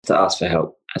to ask for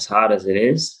help, as hard as it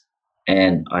is.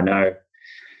 And I know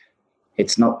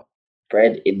it's not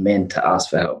bred in men to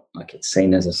ask for help. Like, it's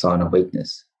seen as a sign of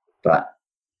weakness. But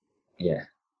yeah,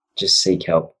 just seek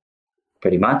help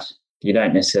pretty much. You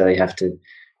don't necessarily have to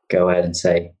go out and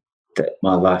say that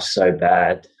my life's so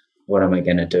bad, what am I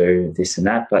going to do, this and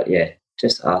that. But yeah,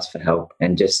 just ask for help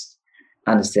and just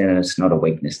understand that it's not a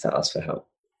weakness to ask for help.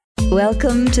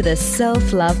 Welcome to the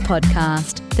Self-Love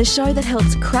Podcast, the show that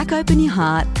helps crack open your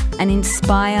heart and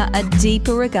inspire a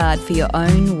deeper regard for your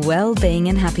own well-being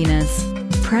and happiness.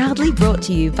 Proudly brought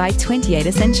to you by 28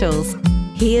 Essentials.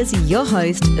 Here's your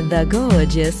host, the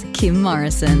gorgeous Kim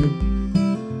Morrison.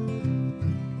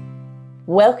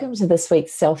 Welcome to this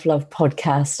week's Self-Love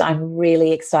Podcast. I'm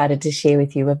really excited to share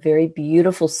with you a very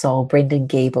beautiful soul, Brendan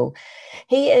Giebel.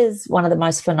 He is one of the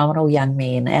most phenomenal young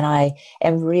men, and I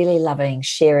am really loving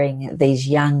sharing these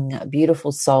young,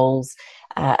 beautiful souls,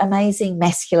 amazing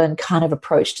masculine kind of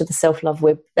approach to the Self-Love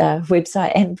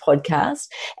website and podcast.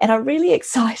 And I'm really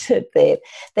excited that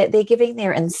they're giving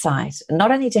their insight,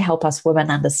 not only to help us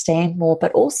women understand more,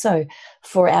 but also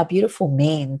for our beautiful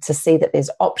men to see that there's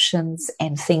options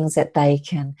and things that they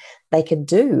can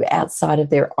do outside of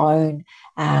their own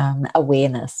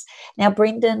awareness. Now,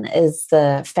 Brendan is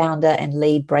the founder and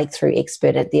lead breakthrough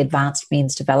expert at the Advanced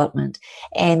Men's Development.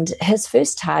 And his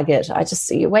first target,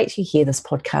 you wait till you hear this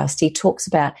podcast, he talks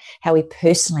about how he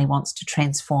personally wants to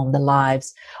transform the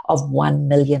lives of 1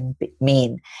 million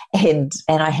men. And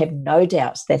I have no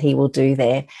doubt that he will do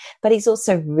that. But he's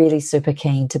also really super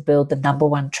keen to build the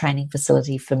 #1 training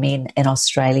facility for men in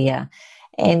Australia.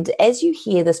 And as you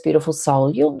hear this beautiful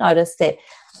soul, you'll notice that,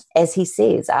 as he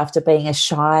says, after being a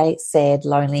shy, sad,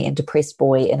 lonely, and depressed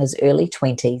boy in his early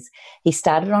 20s, he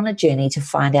started on a journey to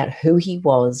find out who he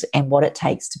was and what it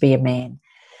takes to be a man.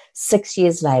 6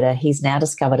 years later, he's now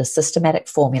discovered a systematic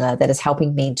formula that is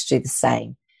helping men to do the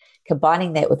same.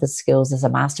 Combining that with his skills as a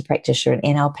master practitioner in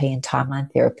NLP and timeline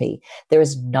therapy, there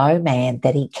is no man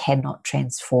that he cannot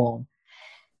transform.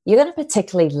 You're going to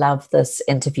particularly love this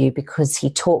interview because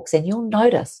he talks, and you'll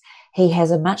notice he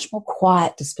has a much more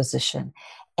quiet disposition.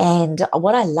 And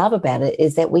what I love about it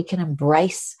is that we can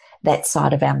embrace that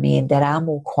side of our men that are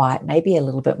more quiet, maybe a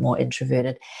little bit more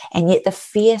introverted, and yet the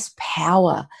fierce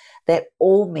power that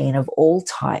all men of all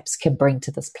types can bring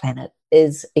to this planet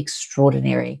is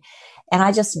extraordinary. And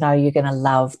I just know you're going to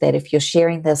love that if you're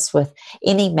sharing this with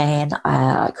any man.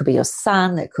 It could be your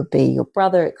son, it could be your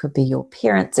brother, it could be your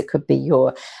parents, it could be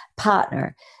your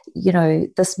partner. You know,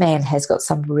 this man has got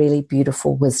some really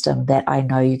beautiful wisdom that I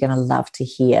know you're going to love to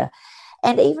hear.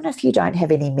 And even if you don't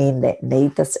have any men that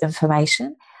need this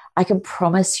information, I can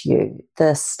promise you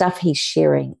the stuff he's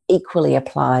sharing equally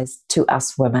applies to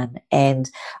us women. And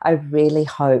I really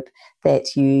hope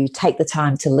that you take the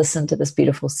time to listen to this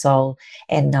beautiful soul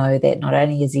and know that not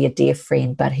only is he a dear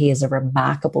friend, but he is a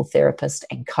remarkable therapist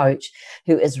and coach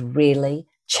who is really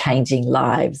changing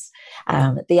lives.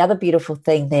 The other beautiful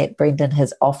thing that Brendan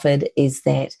has offered is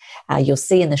that you'll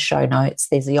see in the show notes,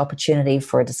 there's the opportunity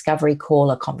for a discovery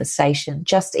call, a conversation,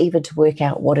 just even to work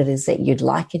out what it is that you'd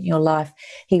like in your life.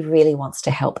 He really wants to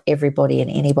help everybody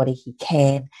and anybody he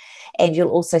can. And you'll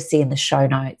also see in the show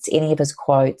notes any of his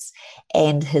quotes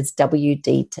and his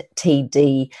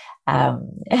WDTD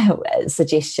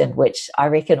suggestion, which I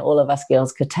reckon all of us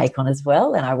girls could take on as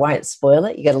well. And I won't spoil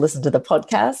it. You got to listen to the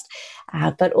podcast.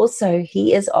 But also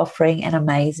he is offering an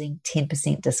amazing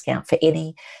 10% discount for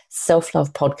any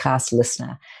Self-Love podcast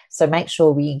listener. So make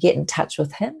sure when you get in touch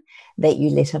with him that you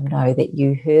let him know that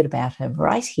you heard about him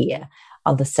right here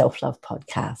on the Self-Love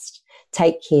podcast.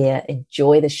 Take care,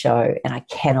 enjoy the show, and I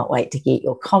cannot wait to get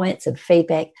your comments and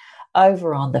feedback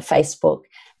over on the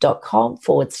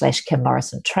facebook.com/Kim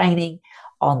Morrison Training,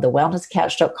 on the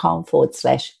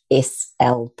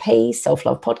wellnesscouch.com/SLP,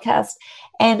 Self-Love Podcast.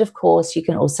 And of course, you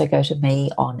can also go to me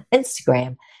on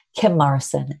Instagram, Kim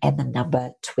Morrison, and the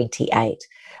number 28.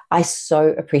 I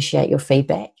so appreciate your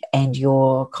feedback and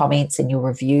your comments and your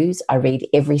reviews. I read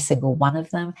every single one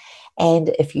of them. And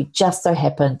if you just so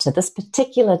happen to this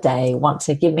particular day want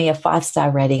to give me a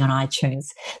 5-star rating on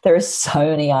iTunes, there are so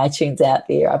many iTunes out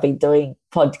there. I've been doing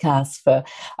podcasts for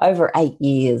over 8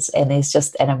 years, and there's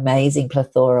just an amazing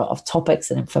plethora of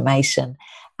topics and information.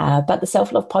 But the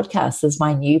Self-Love Podcast is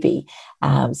my newbie.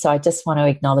 So I just want to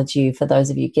acknowledge you for those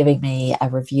of you giving me a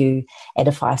review and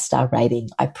a 5-star rating.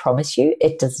 I promise you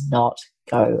it does not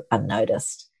go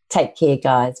unnoticed. Take care,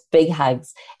 guys. Big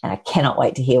hugs. And I cannot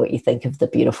wait to hear what you think of the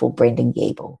beautiful Brendan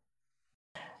Giebel.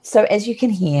 So as you can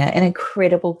hear, an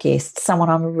incredible guest, someone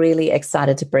I'm really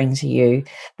excited to bring to you,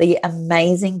 the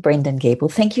amazing Brendan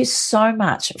Giebel. Thank you so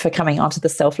much for coming onto the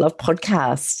Self-Love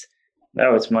Podcast.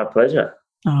 No, it's my pleasure.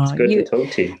 It's Oh, good to talk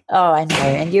to you. Oh, I know.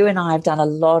 And you and I have done a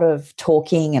lot of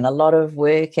talking and a lot of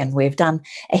work, and we've done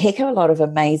a heck of a lot of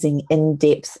amazing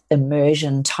in-depth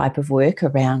immersion type of work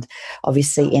around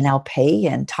obviously NLP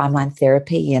and timeline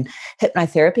therapy and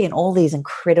hypnotherapy and all these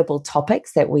incredible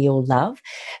topics that we all love.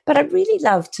 But I'd really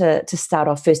love to start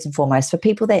off first and foremost for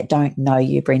people that don't know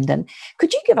you, Brendan.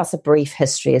 Could you give us a brief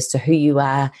history as to who you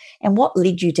are and what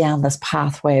led you down this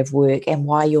pathway of work and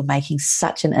why you're making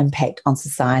such an impact on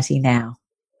society now?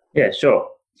 Yeah, sure.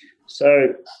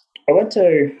 So I went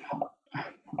to,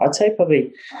 I'd say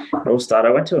probably it all started,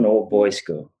 I went to an all-boys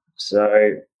school.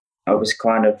 So I was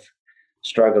kind of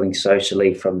struggling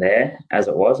socially from there as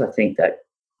it was. I think that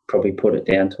probably put it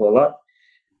down to a lot.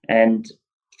 And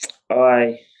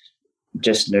I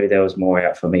just knew there was more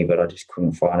out for me, but I just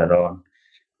couldn't find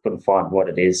what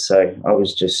it is. So I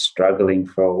was just struggling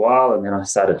for a while, and then I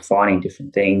started finding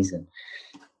different things, and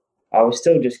I was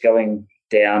still just going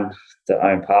down the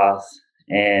own path,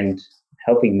 and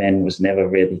helping men was never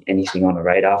really anything on the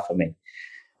radar for me.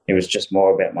 It was just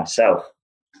more about myself.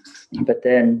 But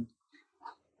then,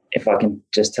 if I can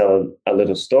just tell a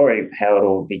little story how it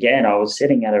all began, I was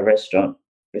sitting at a restaurant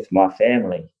with my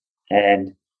family,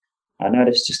 and I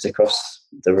noticed just across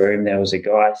the room there was a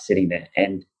guy sitting there,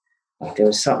 and like there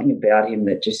was something about him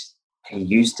that just, he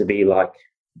used to be like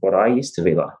what I used to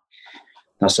be like.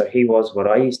 Now, so he was what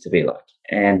I used to be like,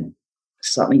 and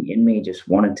something in me just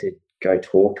wanted to go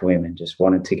talk to him and just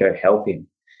wanted to go help him.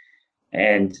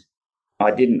 And I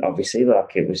didn't, obviously,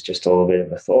 like it was just all a bit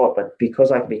of a thought, but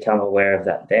because I'd become aware of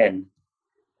that then,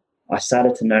 I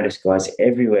started to notice guys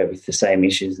everywhere with the same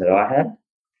issues that I had.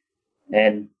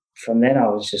 And from then I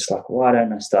was just like, why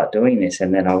don't I start doing this?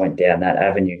 And then I went down that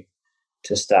avenue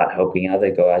to start helping other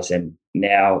guys, and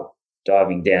now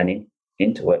diving down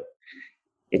into it.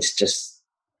 It's just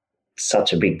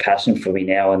such a big passion for me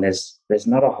now, and there's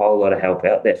not a whole lot of help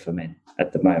out there for men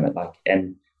at the moment. Like,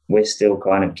 and we're still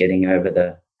kind of getting over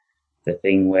the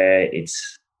thing where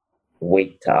it's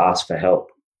weak to ask for help.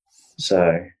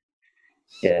 So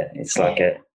yeah, it's like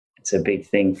it's a big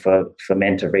thing for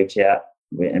men to reach out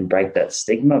and break that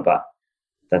stigma, but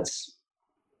that's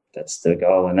the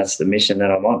goal, and that's the mission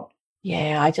that I'm on.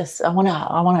 Yeah, I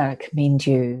want to commend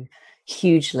you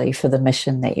hugely for the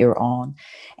mission that you're on,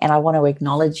 and I want to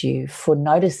acknowledge you for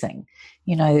noticing.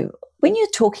 You know, when you're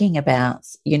talking about,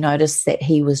 you notice that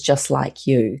he was just like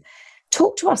you.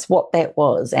 Talk to us what that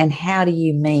was, and how do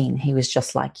you mean he was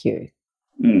just like you?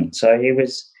 So he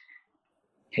was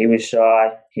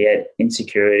shy. He had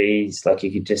insecurities. Like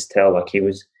you could just tell. Like he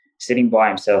was sitting by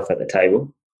himself at the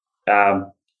table.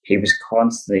 He was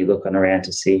constantly looking around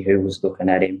to see who was looking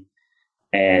at him.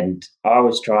 And I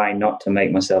was trying not to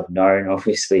make myself known,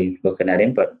 obviously looking at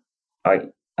him, but I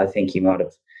think he might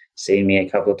have seen me a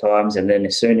couple of times. And then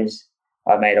as soon as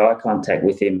I made eye contact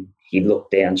with him, he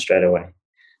looked down straight away.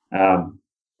 And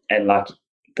like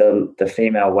the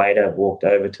female waiter walked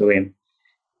over to him,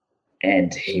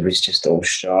 and he was just all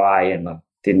shy and like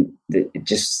it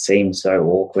just seemed so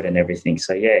awkward and everything.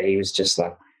 So yeah, he was just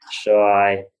like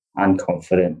shy,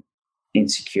 unconfident,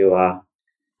 insecure.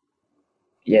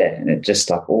 Yeah, and it just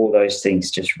like all those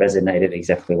things just resonated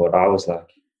exactly what I was like.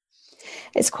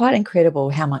 It's quite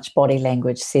incredible how much body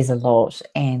language says a lot,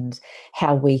 and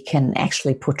how we can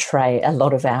actually portray a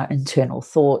lot of our internal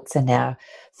thoughts and our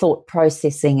thought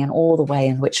processing and all the way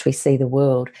in which we see the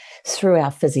world through our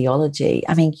physiology.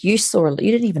 I mean, you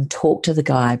didn't even talk to the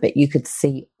guy, but you could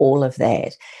see all of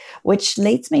that, which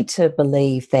leads me to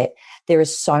believe that there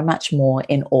is so much more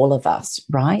in all of us,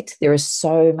 right? There is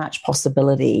so much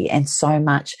possibility and so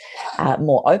much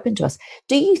more open to us.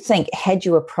 Do you think had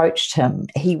you approached him,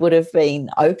 he would have been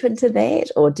open to that?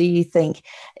 Or do you think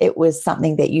it was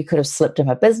something that you could have slipped him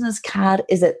a business card?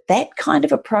 Is it that kind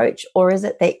of approach, or is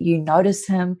it that you notice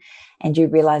him and you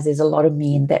realize there's a lot of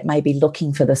men that may be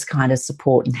looking for this kind of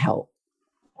support and help?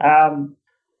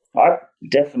 I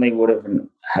definitely would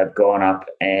have gone up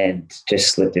and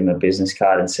just slipped him a business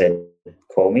card and said,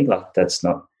 call me. Like, that's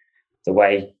not the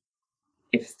way.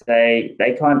 If they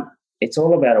can't, it's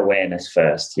all about awareness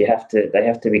first. They have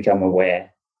to become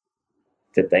aware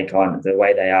that the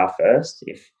way they are first.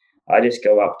 If I just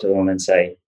go up to them and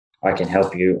say, I can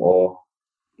help you, or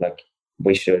like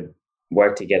we should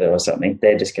work together or something,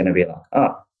 they're just going to be like,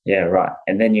 oh, yeah, right.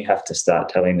 And then you have to start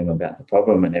telling them about the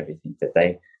problem and everything that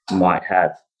they might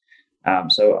have.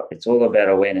 So it's all about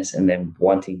awareness, and then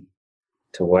wanting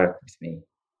to work with me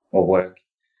or work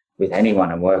with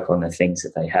anyone and work on the things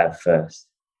that they have first.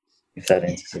 if that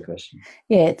answers the question.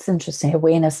 Yeah, it's interesting.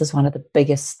 Awareness is one of the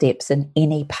biggest steps in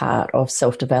any part of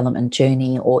self-development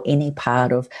journey or any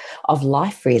part of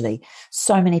life, really.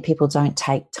 So many people don't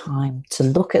take time to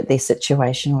look at their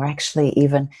situation or actually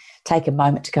even take a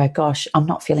moment to go, gosh, I'm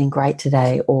not feeling great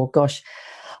today, or gosh,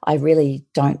 I really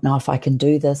don't know if I can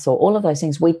do this, or all of those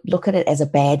things. We look at it as a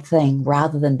bad thing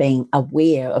rather than being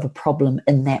aware of a problem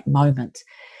in that moment.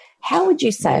 How would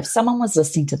you say if someone was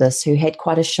listening to this who had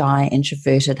quite a shy,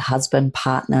 introverted husband,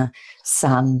 partner,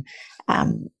 son,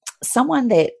 someone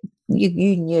that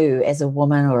you knew as a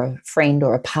woman or a friend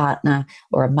or a partner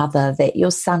or a mother, that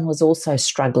your son was also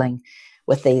struggling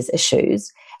with these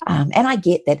issues? And I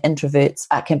get that introverts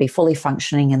can be fully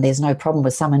functioning and there's no problem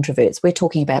with some introverts. We're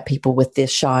talking about people with their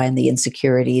shy and the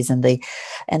insecurities and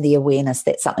the awareness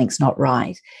that something's not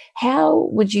right. How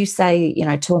would you say,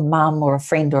 to a mum or a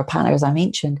friend or a partner, as I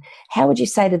mentioned, how would you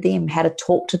say to them how to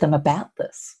talk to them about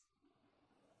this?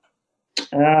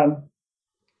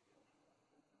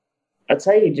 I'd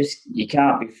say you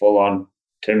can't be full on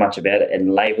too much about it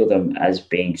and label them as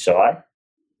being shy,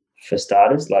 for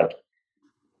starters. Like,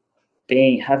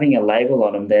 having a label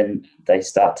on them, then they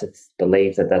start to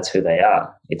believe that that's who they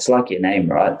are. It's like your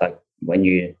name, right? Like when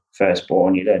you're first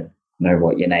born, you don't know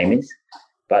what your name is,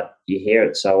 but you hear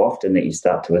it so often that you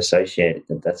start to associate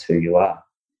that that's who you are.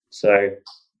 So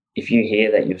if you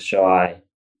hear that you're shy,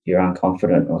 you're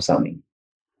unconfident or something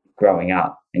growing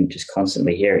up and just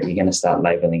constantly hear it, you're going to start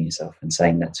labeling yourself and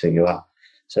saying that's who you are.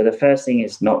 So the first thing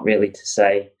is not really to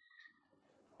say,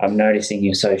 I'm noticing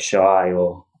you're so shy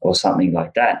or something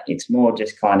like that. It's more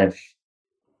just kind of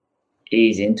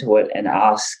ease into it and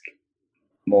ask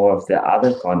more of the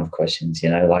other kind of questions,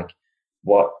 like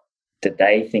what do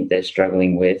they think they're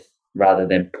struggling with, rather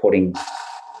than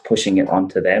pushing it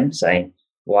onto them, saying,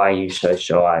 why are you so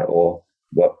shy, or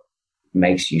what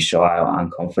makes you shy or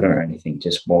unconfident or anything.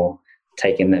 Just more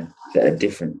taking a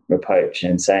different approach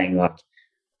and saying, like,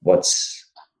 what's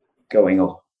going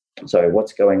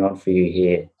on for you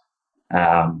here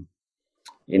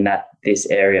in this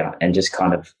area, and just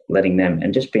kind of letting them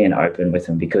and just being open with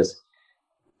them, because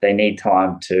they need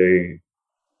time to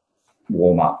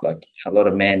warm up. Like, a lot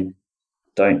of men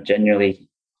don't generally,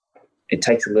 it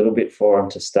takes a little bit for them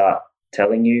to start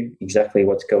telling you exactly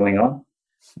what's going on.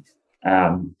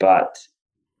 But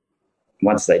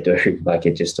once they do, like,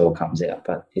 it just all comes out.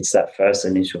 But it's that first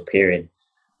initial period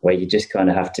where you just kind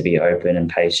of have to be open and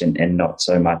patient and not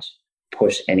so much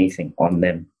push anything on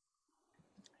them.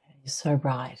 You're so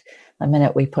right. The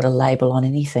minute we put a label on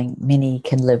anything, many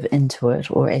can live into it,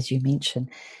 or, as you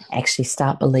mentioned, actually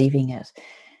start believing it.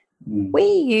 Where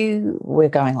you were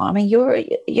going on, I mean,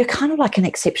 you're kind of like an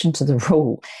exception to the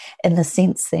rule, in the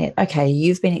sense that, okay,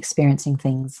 you've been experiencing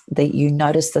things that you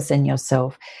noticed this in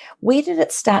yourself. Where did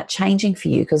it start changing for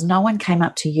you? Because no one came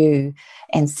up to you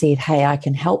and said, hey, I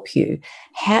can help you.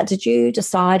 How did you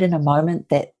decide in a moment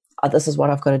that, oh, this is what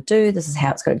I've got to do, this is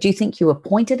how it's got to? Do you think you were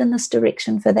pointed in this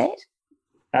direction for that?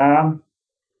 I'm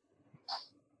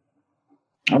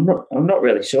not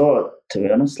really sure, to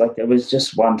be honest. Like, there was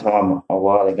just one time a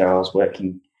while ago I was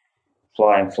working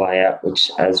fly in, fly out, which,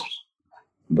 as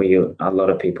a lot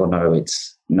of people know,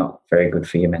 it's not very good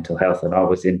for your mental health. And I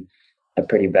was in a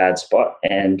pretty bad spot,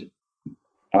 and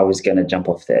I was going to jump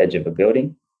off the edge of a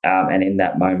building. And in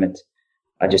that moment,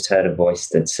 I just heard a voice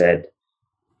that said,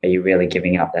 are you really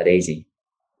giving up that easy?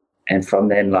 And from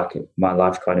then, like, my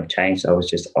life kind of changed. I was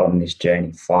just on this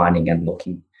journey, finding and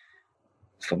looking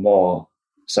for more.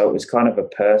 So it was kind of a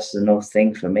personal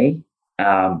thing for me.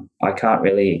 I can't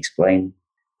really explain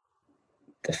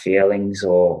the feelings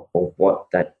or what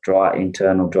that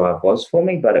internal drive was for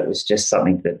me, but it was just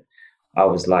something that I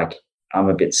was like, I'm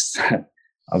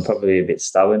probably a bit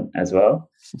stubborn as well.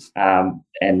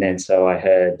 And then so I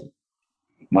heard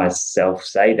myself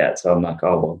say that. So I'm like,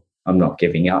 oh, well, I'm not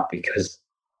giving up, because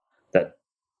that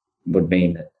would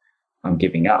mean that I'm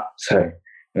giving up. So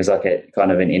it was like a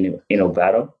kind of an inner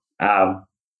battle.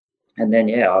 And then,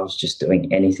 I was just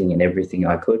doing anything and everything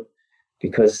I could,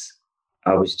 because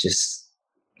I was just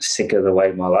sick of the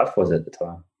way my life was at the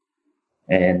time.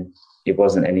 And it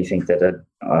wasn't anything that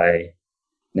I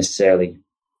necessarily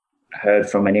heard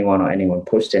from anyone, or anyone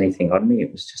pushed anything on me.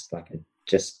 It was just like a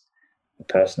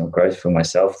personal growth for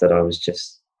myself that I was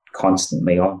just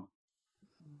constantly on.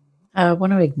 I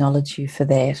want to acknowledge you for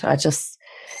that.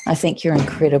 I think you're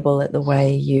incredible at the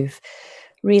way you've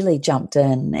really jumped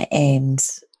in and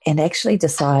actually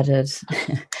decided,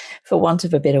 for want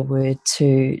of a better word,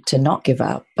 to not give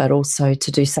up, but also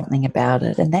to do something about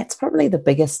it. And that's probably the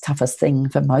biggest, toughest thing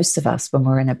for most of us when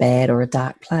we're in a bad or a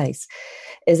dark place,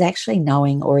 is actually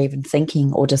knowing, or even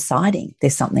thinking or deciding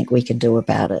there's something we can do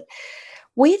about it.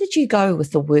 Where did you go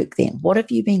with the work then? What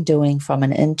have you been doing from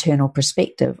an internal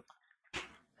perspective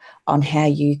on how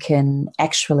you can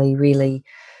actually really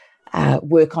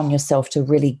work on yourself to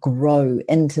really grow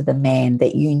into the man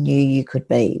that you knew you could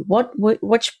be?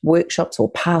 Which workshops or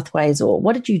pathways, or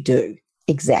what did you do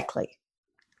exactly?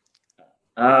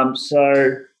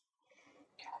 So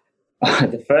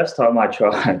the first time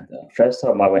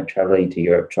I went traveling to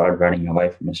Europe, tried running away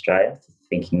from Australia,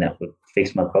 thinking that would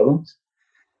fix my problems.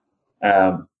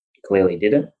 Clearly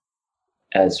didn't,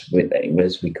 as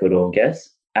we could all guess.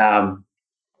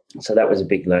 So that was a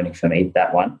big learning for me,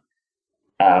 that one,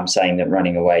 saying that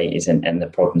running away isn't, and the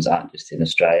problems aren't just in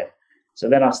Australia. So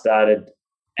then I started,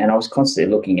 and I was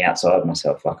constantly looking outside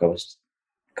myself. Like I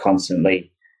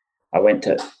went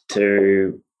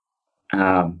to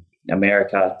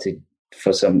America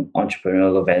for some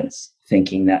entrepreneurial events,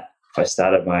 thinking that if I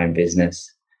started my own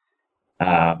business,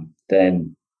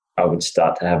 then I would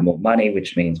start to have more money,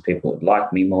 which means people would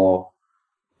like me more.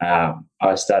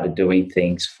 I started doing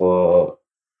things to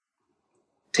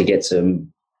get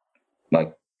some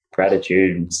like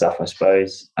gratitude and stuff, I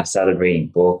suppose. I started reading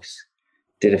books,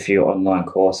 did a few online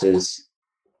courses,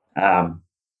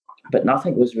 but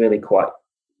nothing was really quite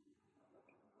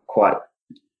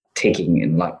ticking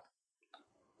and like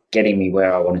getting me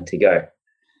where I wanted to go.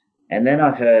 And then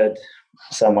I heard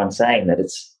someone saying that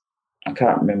I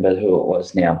can't remember who it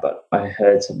was now, but I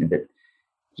heard something that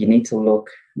you need to look,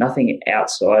 nothing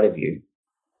outside of you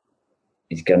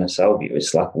is going to solve you.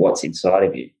 It's like what's inside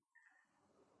of you.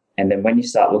 And then when you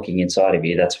start looking inside of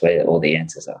you, that's where all the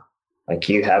answers are. Like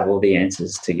you have all the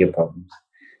answers to your problems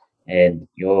and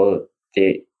you're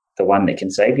the one that can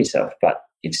save yourself. But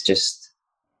it's just,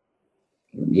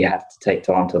 you have to take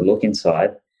time to look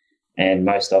inside, and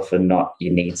most often not,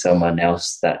 you need someone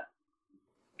else that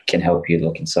can help you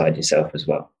look inside yourself as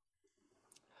well.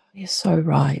 You're so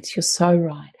right. You're so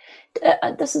right.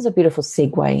 This is a beautiful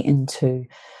segue into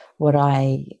what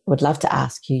I would love to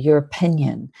ask you, your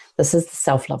opinion. This is the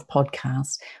Self-Love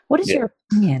Podcast. What is your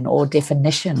opinion or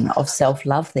definition of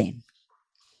self-love then?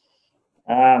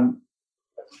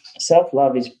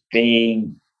 Self-love is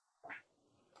being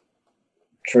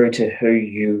true to who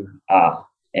you are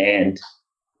and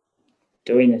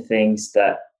doing the things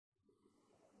that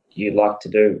you like to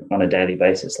do on a daily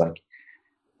basis.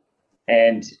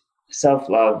 And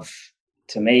self-love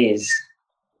to me is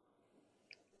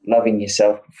loving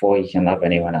yourself before you can love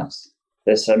anyone else.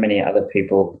 There's so many other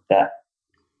people that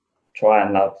try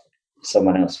and love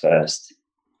someone else first,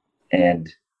 and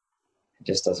it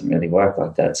just doesn't really work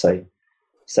like that. So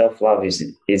self-love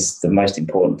is the most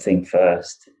important thing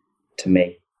first to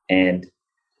me. And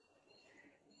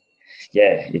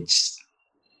yeah, it's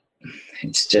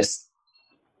just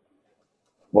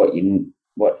what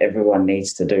everyone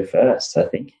needs to do first, I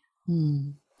think.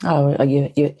 Oh,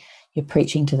 you're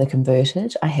preaching to the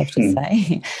converted, I have to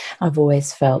say. I've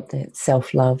always felt that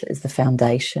self-love is the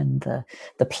foundation,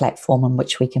 the platform on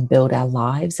which we can build our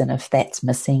lives. And if that's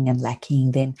missing and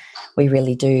lacking, then we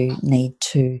really do need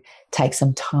to take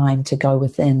some time to go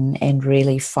within and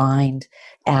really find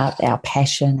out our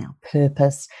passion, our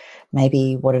purpose,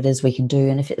 maybe what it is we can do.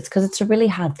 And if it's because it's a really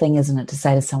hard thing, isn't it, to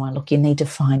say to someone, look, you need to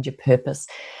find your purpose.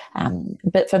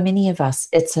 But for many of us,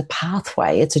 it's a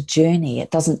pathway, it's a journey.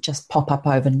 It doesn't just pop up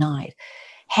overnight.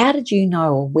 How did you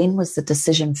know, or when was the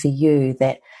decision for you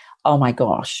that, oh my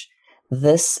gosh,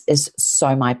 this is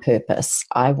so my purpose.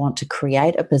 I want to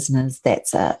create a business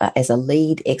that's as a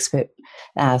lead expert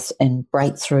in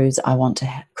breakthroughs. I want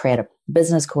to create a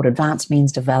business called Advanced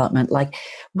Men's Development. Like,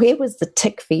 where was the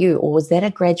tick for you, or was that a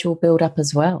gradual build up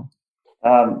as well?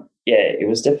 Yeah, it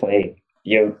was definitely.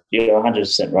 You're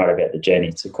 100% right about the journey.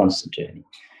 It's a constant journey.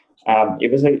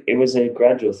 It was a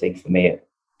gradual thing for me.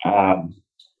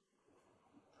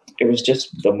 It was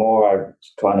just the more I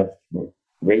kind of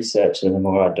researched and the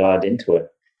more I dived into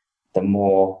it, the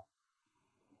more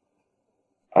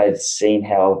I'd seen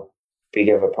how big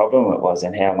of a problem it was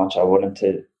and how much I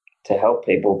wanted to help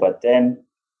people. But then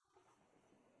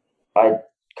I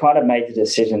kind of made the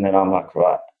decision that I'm like,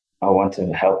 right, I want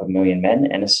to help 1 million men.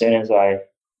 And as soon as I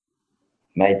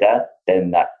made that,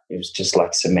 then that it was just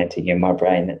like cementing in my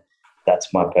brain that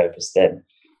that's my purpose then.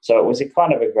 So it was a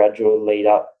kind of a gradual lead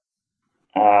up.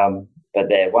 But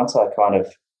there, once I kind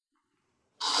of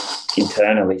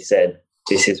internally said,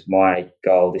 this is my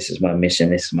goal, this is my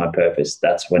mission, this is my purpose,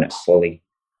 that's when it fully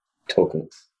took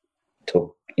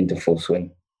into full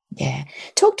swing. Yeah.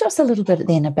 Talk to us a little bit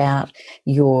then about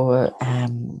your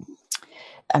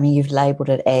I mean, you've labelled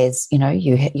it as, you know,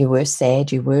 you were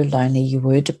sad, you were lonely, you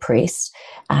were depressed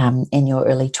in your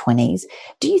early 20s.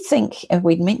 Do you think, and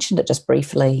we'd mentioned it just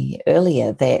briefly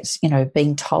earlier, that, you know,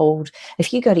 being told,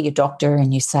 if you go to your doctor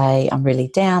and you say, I'm really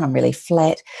down, I'm really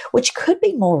flat, which could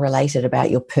be more related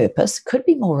about your purpose, could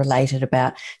be more related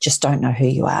about just don't know who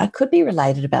you are, could be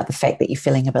related about the fact that you're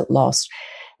feeling a bit lost.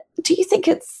 Do you think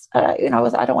it's, you know,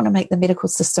 I don't want to make the medical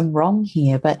system wrong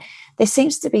here, but there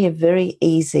seems to be a very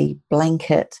easy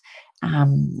blanket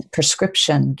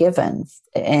prescription given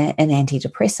in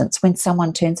antidepressants when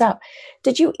someone turns up.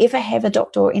 Did you ever have a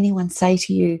doctor or anyone say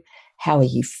to you, how are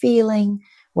you feeling?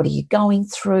 What are you going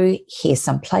through? Here's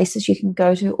some places you can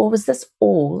go to. Or was this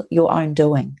all your own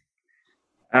doing?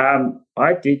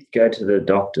 I did go to the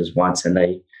doctors once and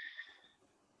they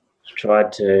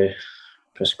tried to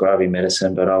prescribe me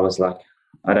medicine, but I was like,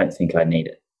 I don't think I need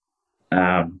it.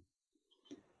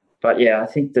 But yeah, I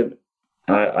think that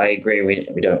I agree.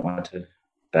 We don't want to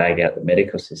bag out the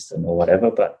medical system or whatever,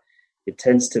 but it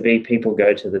tends to be people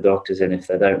go to the doctors, and if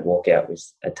they don't walk out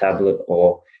with a tablet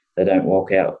or they don't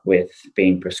walk out with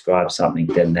being prescribed something,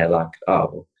 then they're like, oh,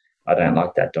 well, I don't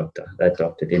like that doctor. That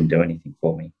doctor didn't do anything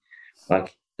for me.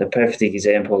 Like the perfect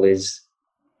example is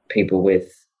people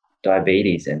with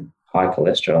diabetes and high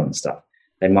cholesterol and stuff.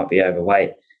 They might be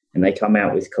overweight and they come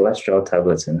out with cholesterol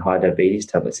tablets and high diabetes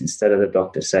tablets instead of the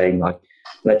doctor saying, like,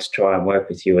 let's try and work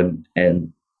with you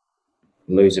and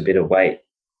lose a bit of weight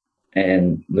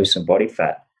and lose some body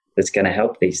fat that's going to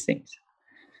help these things.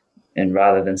 And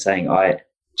rather than saying,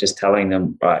 just telling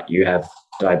them, right, you have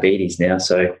diabetes now,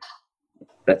 so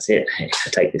that's it.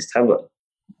 Take this tablet.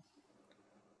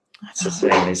 It's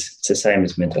the same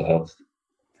as mental health.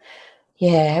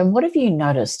 Yeah, and what have you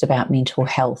noticed about mental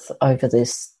health over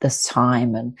this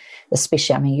time? And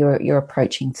especially, I mean, you're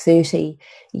approaching 30.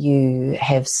 You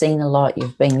have seen a lot.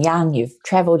 You've been young. You've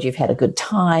travelled. You've had a good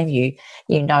time. You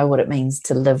know what it means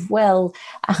to live well,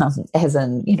 as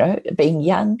in, you know, being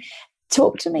young.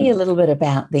 Talk to me a little bit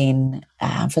about then,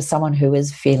 for someone who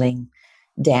is feeling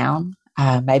down.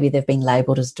 Maybe they've been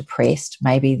labelled as depressed.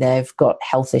 Maybe they've got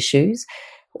health issues.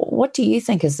 What do you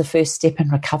think is the first step in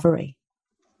recovery?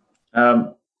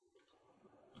 The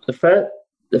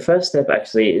first step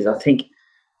actually is, I think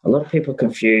a lot of people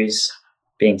confuse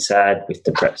being sad with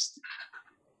depressed.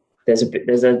 There's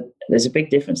a big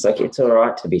difference. Like, it's all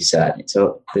right to be sad.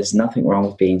 There's nothing wrong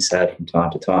with being sad from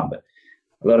time to time, but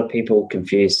a lot of people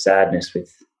confuse sadness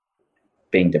with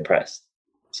being depressed.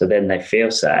 So then they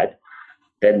feel sad,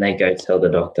 then they go tell the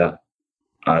doctor,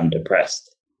 I'm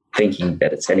depressed, thinking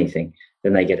that it's anything.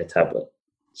 Then they get a tablet.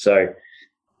 So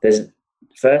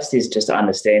first is just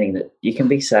understanding that you can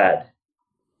be sad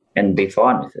and be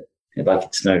fine with it. Like,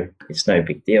 it's no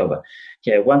big deal. But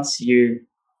yeah, to answer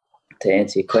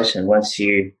your question,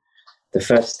 the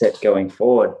first step going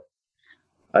forward,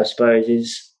 I suppose,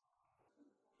 is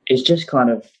just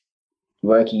kind of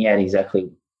working out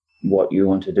exactly what you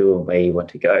want to do and where you want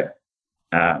to go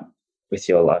with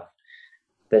your life.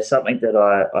 There's something that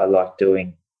I like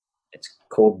doing. It's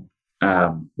called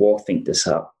Walk, Think,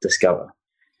 Discover.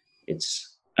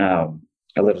 It's a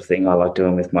little thing I like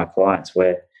doing with my clients,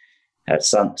 where at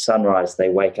sunrise they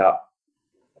wake up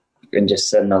and just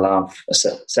set an alarm,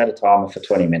 set a timer for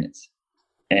 20 minutes,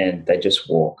 and they just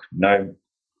walk. No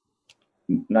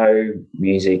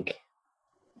music,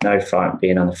 no phone,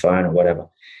 being on the phone or whatever.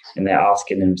 And they're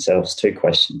asking themselves two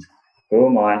questions: who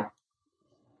am I,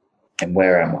 and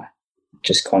where am I?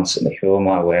 Just constantly, who am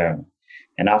I, where am I?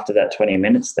 And after that 20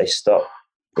 minutes, they stop,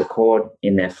 record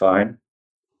in their phone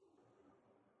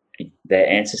their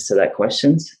answers to that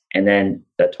questions, and then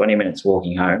that 20 minutes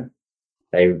walking home,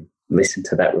 they listen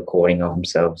to that recording of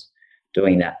themselves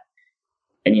doing that.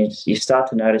 And you start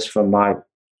to notice, from my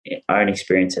own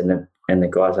experience and the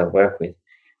guys I work with,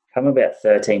 come about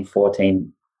 13,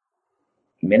 14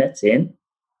 minutes in,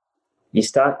 you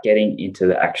start getting into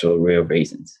the actual real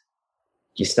reasons.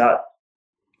 You start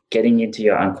getting into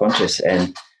your unconscious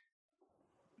and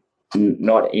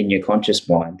not in your conscious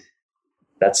mind.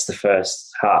 That's the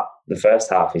first half. The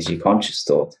first half is your conscious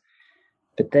thoughts.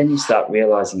 But then you start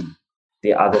realizing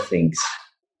the other things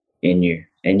in you,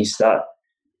 and you start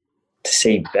to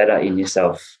see better in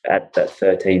yourself at that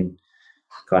 13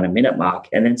 kind of minute mark.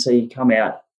 And then so you come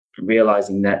out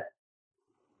realizing that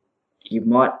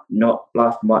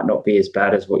life might not be as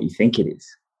bad as what you think it is.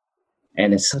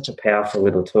 And it's such a powerful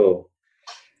little tool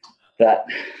that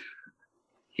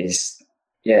is,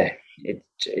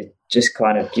 it just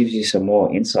kind of gives you some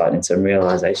more insight and some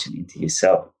realization into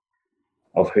yourself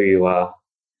of who you are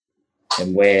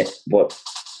and what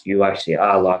you actually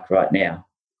are like right now.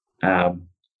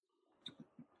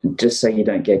 Just so you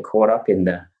don't get caught up in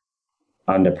the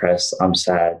I'm depressed, I'm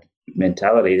sad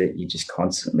mentality that you're just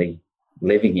constantly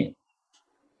living in.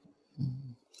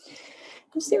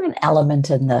 Is there an element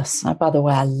in this? By the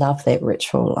way, I love that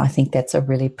ritual. I think that's a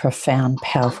really profound,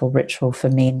 powerful ritual for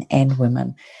men and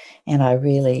women. And I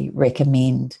really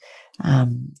recommend, I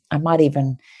might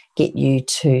even get you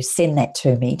to send that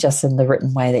to me just in the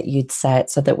written way that you'd say it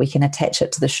so that we can attach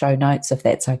it to the show notes if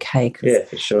that's okay. Yeah,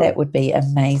 for sure. That would be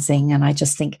amazing. And I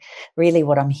just think really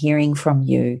what I'm hearing from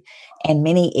you and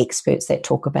many experts that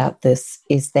talk about this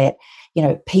is that,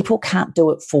 people can't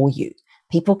do it for you.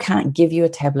 People can't give you a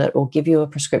tablet or give you a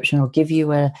prescription or give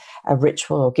you a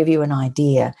ritual or give you an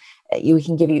idea. We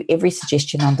can give you every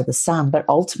suggestion under the sun, but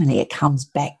ultimately it comes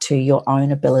back to your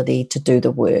own ability to do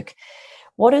the work.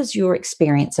 What is your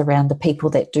experience around the people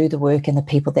that do the work and the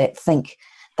people that think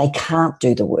they can't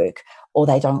do the work or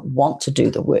they don't want to do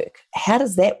the work? How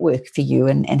does that work for you?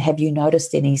 And have you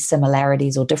noticed any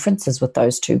similarities or differences with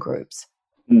those two groups?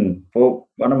 Well,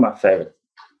 one of my favorite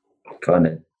kind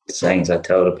of sayings I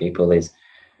tell to people is,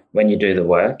 when you do the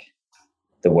work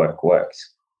works.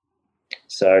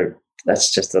 So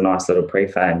that's just a nice little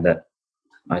pre-frame that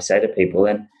I say to people.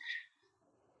 And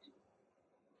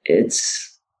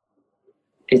it's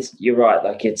you're right,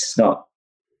 like it's not,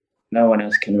 no one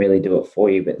else can really do it for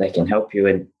you, but they can help you.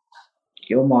 And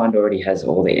your mind already has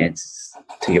all the answers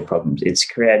to your problems. It's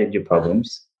created your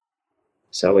problems,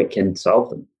 so it can solve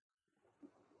them.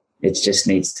 It just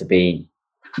needs to be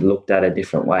looked at a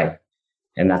different way.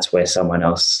 And that's where someone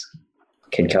else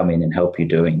can come in and help you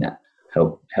doing that,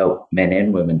 help men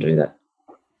and women do that.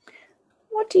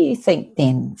 What do you think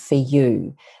then for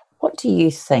you? What do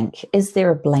you think? Is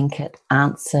there a blanket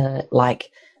answer like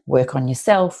work on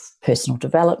yourself, personal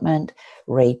development,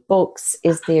 read books?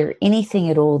 Is there anything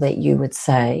at all that you would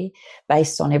say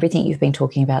based on everything you've been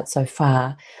talking about so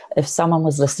far? If someone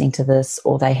was listening to this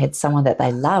or they had someone that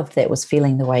they loved that was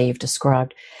feeling the way you've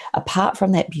described, apart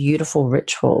from that beautiful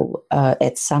ritual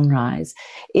at sunrise,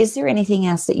 is there anything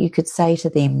else that you could say to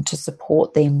them to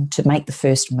support them to make the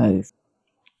first move?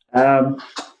 I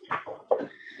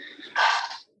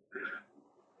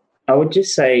would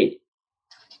just say,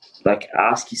 like,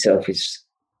 ask yourself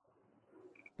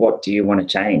what do you want to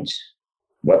change?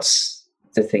 What's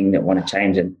the thing that you want to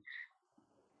change? And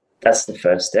that's the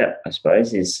first step, I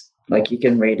suppose, is like you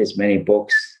can read as many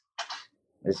books,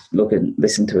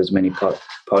 listen to as many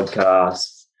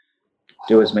podcasts,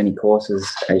 do as many courses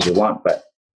as you want. But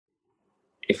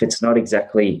if it's not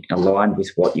exactly aligned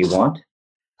with what you want,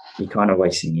 you're kind of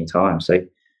wasting your time. So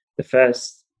the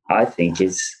first, I think,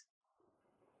 is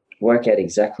work out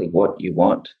exactly what you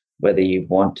want, whether you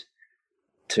want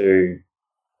to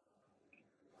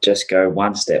just go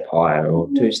one step higher or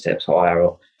two steps higher,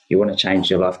 or you want to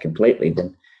change your life completely.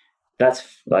 Then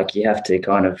that's like you have to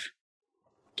kind of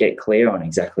get clear on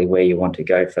exactly where you want to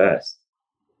go first.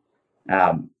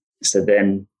 So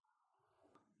then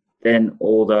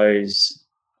all those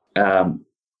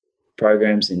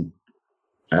programs and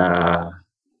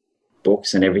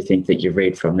books and everything that you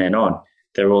read from then on,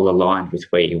 they're all aligned with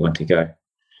where you want to go.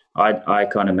 I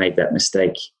kind of made that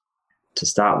mistake to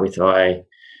start with. I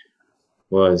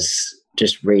was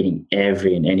just reading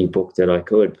every and any book that I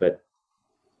could, but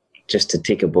just to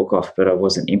tick a book off, but I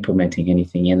wasn't implementing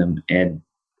anything in them, and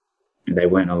they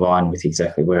weren't aligned with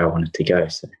exactly where I wanted to go.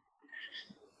 So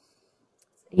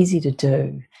easy to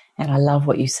do. And I love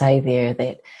what you say there,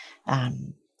 that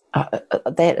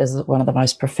that is one of the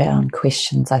most profound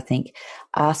questions, I think.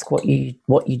 Ask what you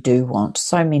do want.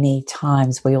 So many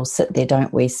times we all sit there,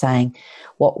 don't we, saying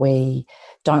what we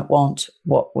don't want,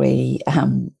 what we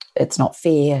it's not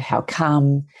fair, how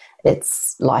come,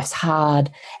 life's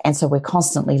hard. And so we're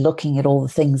constantly looking at all the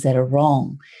things that are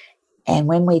wrong. And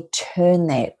when we turn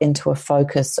that into a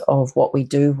focus of what we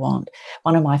do want,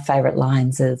 one of my favorite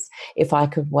lines is, if I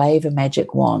could wave a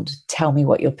magic wand, tell me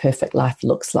what your perfect life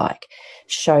looks like.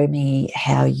 Show me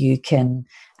how you can,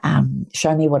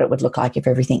 show me what it would look like if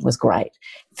everything was great.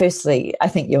 Firstly, I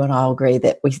think you and I will agree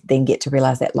that we then get to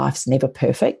realize that life's never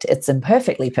perfect. It's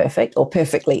imperfectly perfect or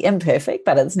perfectly imperfect,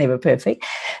 but it's never perfect.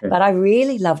 Yeah. But I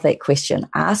really love that question.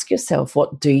 Ask yourself,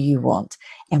 what do you want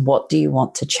and what do you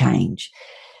want to change?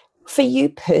 For you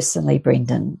personally,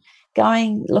 Brendan,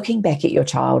 looking back at your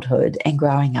childhood and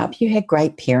growing up, you had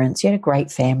great parents, you had a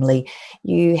great family,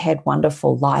 you had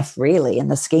wonderful life, really, in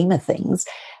the scheme of things.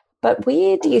 But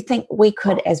where do you think we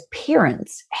could, as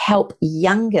parents, help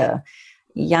younger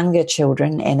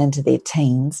children and into their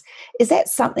teens? Is that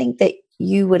something that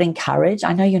you would encourage?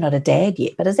 I know you're not a dad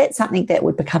yet, but is that something that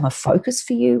would become a focus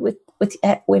for you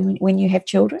when you have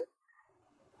children?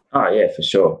 Oh, yeah, for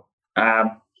sure.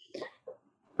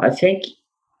 I think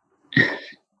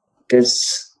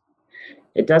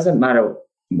it doesn't matter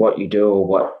what you do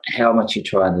or how much you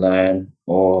try and learn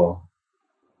or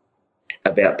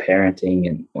about parenting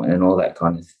and all that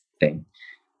kind of thing.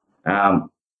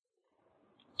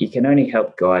 You can only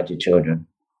help guide your children,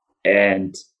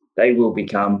 and they will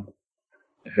become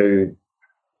who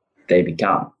they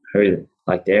become,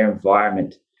 like their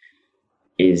environment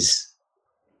is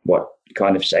what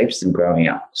kind of shapes them growing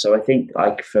up. So I think,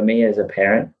 like, for me as a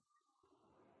parent,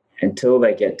 until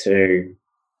they get to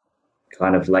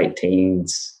kind of late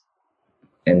teens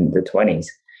and the 20s,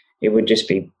 it would just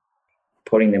be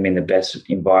putting them in the best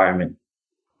environment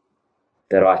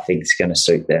that I think is going to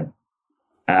suit them.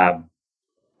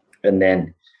 And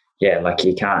then, yeah, like,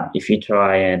 you can't, if you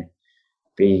try and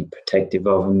be protective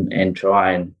of them and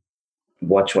try and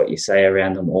watch what you say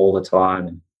around them all the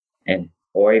time, and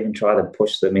or even try to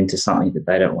push them into something that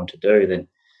they don't want to do, then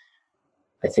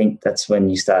I think that's when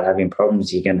you start having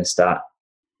problems. You're going to start,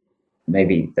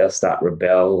 maybe they'll start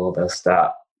rebel, or they'll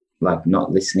start like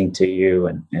not listening to you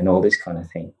and all this kind of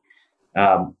thing.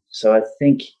 So I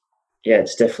think, yeah,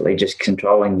 it's definitely just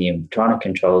trying to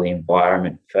control the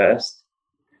environment first,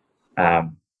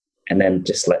 and then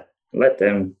just let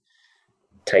them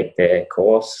take their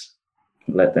course,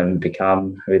 let them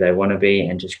become who they want to be,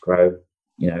 and just grow,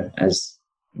 as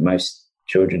most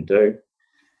children do.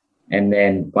 And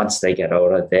then once they get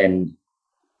older, then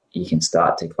you can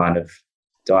start to kind of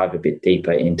dive a bit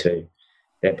deeper into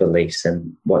their beliefs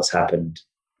and what's happened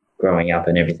growing up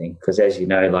and everything. Because as you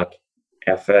know, like,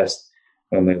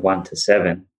 when we're 1 to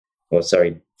 7,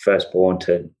 firstborn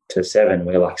to 7,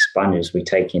 we're like sponges. We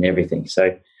take in everything.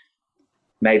 So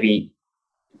maybe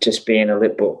just being a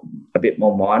bit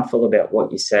more mindful about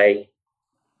what you say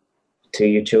to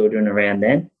your children around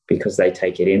then, because they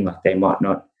take it in. Like, they might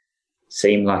not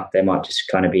seem like, they might just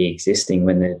kind of be existing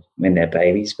when they're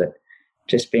babies, but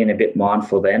just being a bit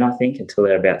mindful then, I think, until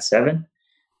they're about 7,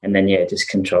 and then, yeah, just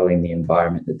controlling the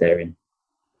environment that they're in.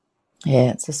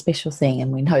 Yeah, it's a special thing.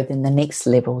 And we know then the next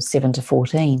level, 7 to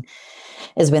 14,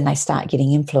 is when they start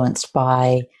getting influenced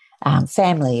by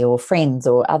family or friends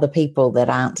or other people that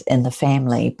aren't in the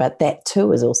family. But that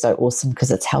too is also awesome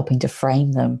because it's helping to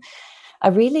frame them. I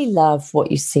really love what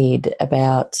you said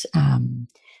about,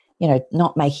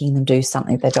 not making them do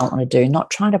something they don't want to do, not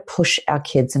trying to push our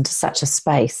kids into such a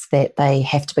space that they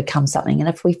have to become something. And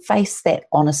if we face that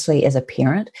honestly as a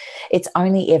parent, it's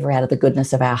only ever out of the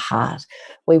goodness of our heart.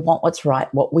 We want what's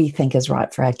right, what we think is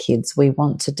right for our kids. We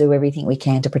want to do everything we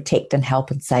can to protect and help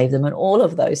and save them and all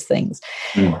of those things.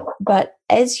 Mm. But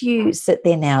as you sit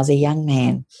there now as a young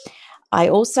man, I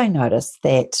also notice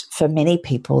that for many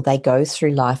people, they go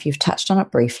through life, you've touched on it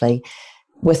briefly,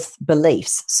 with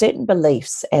beliefs, certain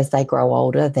beliefs as they grow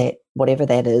older, that whatever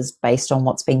that is, based on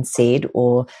what's been said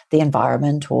or the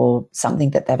environment or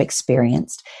something that they've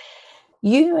experienced.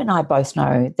 You and I both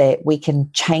know that we can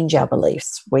change our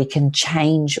beliefs. We can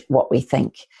change what we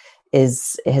think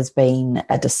has been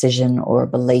a decision or a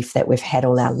belief that we've had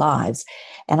all our lives.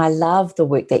 And I love the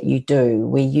work that you do,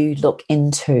 where you look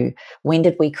into, when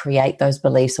did we create those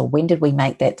beliefs, or when did we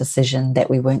make that decision that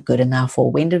we weren't good enough,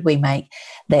 or when did we make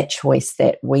that choice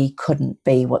that we couldn't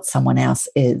be what someone else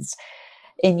is.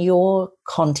 In your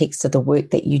context of the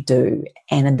work that you do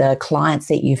and in the clients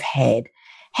that you've had,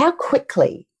 how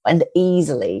quickly and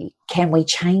easily can we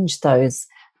change those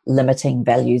limiting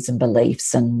values and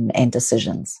beliefs and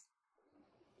decisions?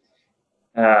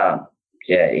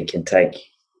 It can take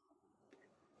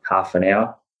half an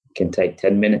hour, it can take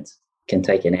 10 minutes, it can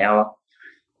take an hour.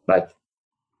 Like,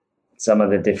 some of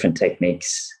the different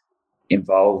techniques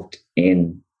involved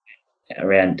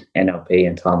around NLP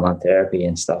and timeline therapy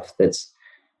and stuff, that's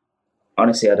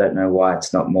honestly, I don't know why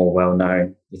it's not more well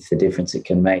known with the difference it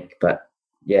can make. But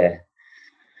yeah,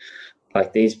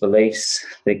 like, these beliefs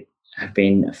that have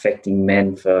been affecting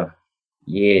men for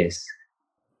years,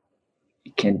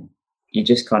 you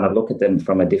just kind of look at them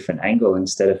from a different angle.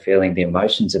 Instead of feeling the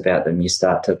emotions about them, you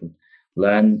start to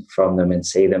learn from them and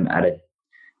see them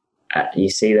you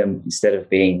see them, instead of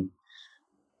being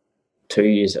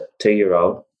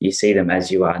 2-year-old, you see them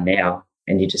as you are now,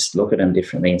 and you just look at them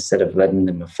differently. Instead of letting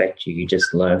them affect you, you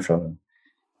just learn from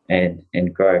them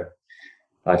and grow.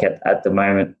 Like, at the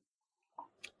moment,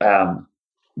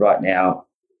 right now,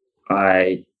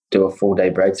 I do a full day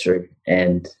breakthrough,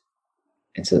 and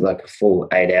it's like a full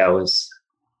 8 hours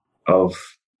of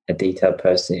a detailed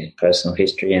personal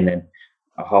history, and then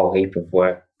a whole heap of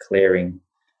work clearing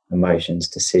emotions,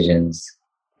 decisions,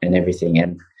 and everything.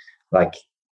 And like,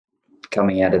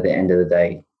 coming out at the end of the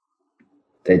day,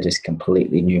 they're just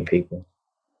completely new people.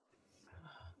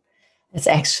 It's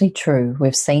actually true.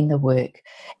 We've seen the work,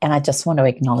 and I just want to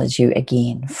acknowledge you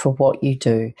again for what you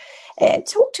do.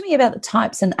 Talk to me about the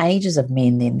types and ages of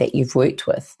men then that you've worked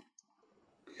with.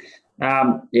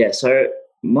 So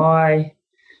my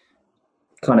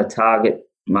kind of target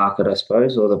market, I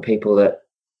suppose, or the people that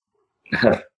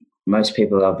have most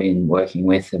people I've been working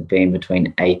with have been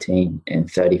between 18 and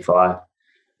 35.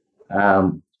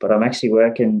 But I'm actually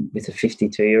working with a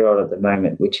 52-year-old at the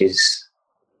moment, which is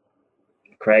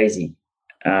crazy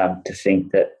to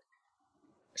think that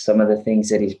some of the things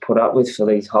that he's put up with for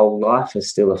his whole life are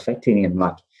still affecting him.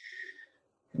 Like,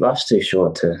 life's too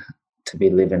short to be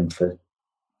living for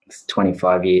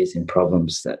 25 years in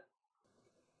problems that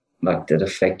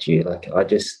affect you. Like,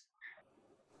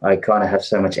 I kind of have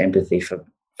so much empathy for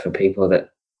people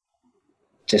that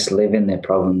just live in their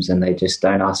problems and they just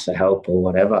don't ask for help or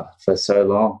whatever for so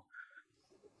long.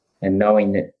 And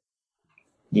knowing that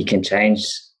you can change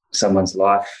someone's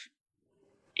life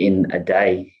in a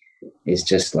day is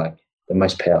just like the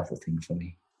most powerful thing for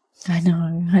me. I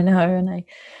know, and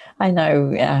I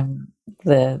know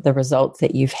the results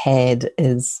that you've had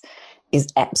is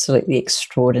absolutely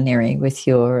extraordinary with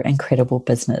your incredible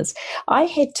business. I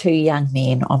had 2 young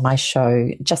men on my show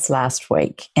just last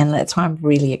week, and that's why I'm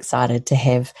really excited to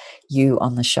have you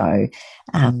on the show.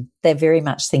 They're very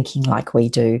much thinking like we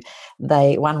do.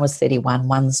 One was 31,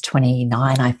 one's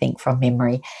 29, I think, from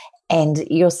memory. And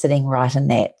you're sitting right in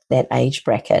that age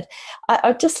bracket.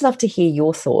 I'd just love to hear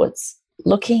your thoughts.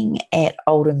 Looking at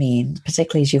older men,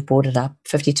 particularly as you've brought it up,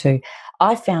 52,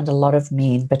 I found a lot of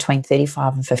men between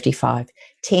 35 and 55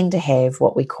 tend to have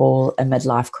what we call a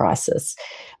midlife crisis.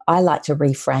 I like to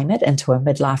reframe it into a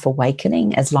midlife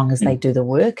awakening as long as they do the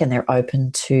work and they're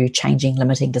open to changing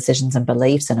limiting decisions and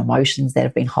beliefs and emotions that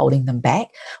have been holding them back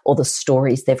or the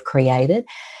stories they've created.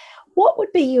 What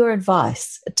would be your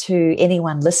advice to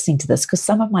anyone listening to this? Because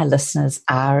some of my listeners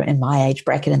are in my age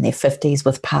bracket in their 50s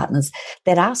with partners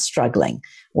that are struggling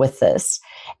with this.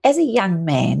 As a young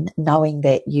man, knowing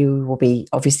that you will be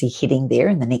obviously heading there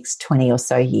in the next 20 or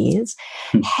so years,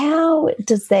 how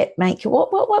does that make you?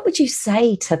 What would you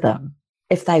say to them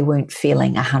if they weren't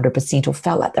feeling 100% or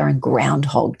felt like they're in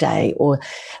Groundhog Day or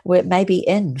were maybe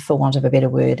in, for want of a better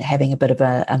word, having a bit of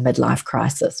a midlife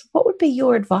crisis? What would be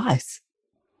your advice?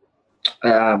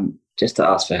 Just to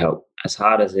ask for help, as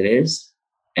hard as it is.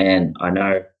 And I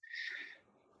know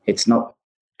it's not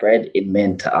bred in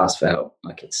men to ask for help.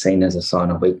 Like, it's seen as a sign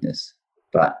of weakness.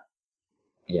 But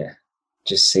yeah,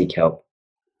 just seek help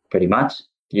pretty much.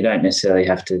 You don't necessarily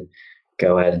have to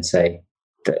go out and say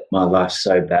that my life's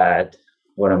so bad,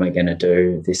 what am I going to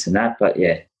do, this and that. But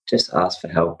yeah, just ask for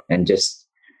help and just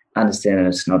understand that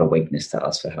it's not a weakness to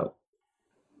ask for help.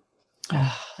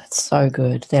 Oh, that's so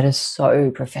good. That is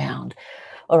so profound.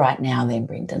 All right, now then,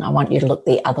 Brendan, I want you to look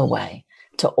the other way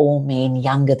to all men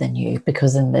younger than you,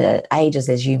 because in the ages,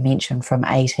 as you mentioned, from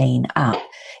 18 up,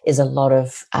 is a lot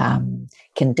of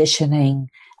conditioning,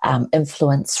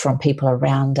 influence from people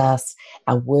around us,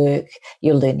 our work.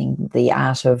 You're learning the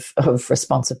art of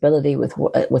responsibility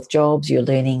with jobs. You're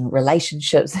learning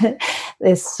relationships.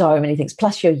 There's so many things.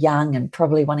 Plus, you're young and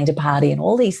probably wanting to party and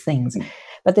all these things.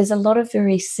 But there's a lot of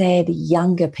very sad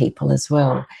younger people as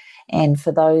well. And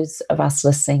for those of us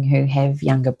listening who have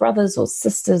younger brothers or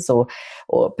sisters or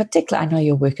particularly, I know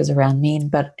your work is around men,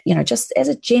 but, you know, just as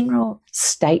a general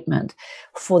statement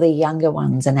for the younger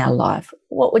ones in our life,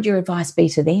 what would your advice be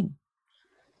to them?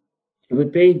 It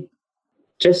would be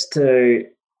just to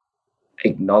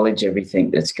acknowledge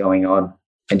everything that's going on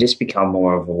and just become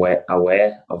more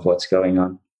aware of what's going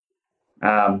on.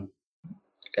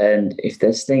 And if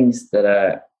there's things that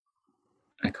are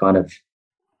kind of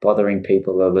bothering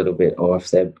people a little bit, or if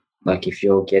they're like, if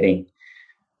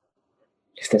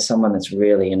there's someone that's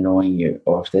really annoying you,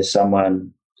 or if there's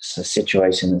a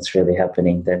situation that's really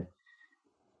happening, then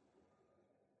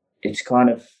it's kind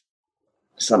of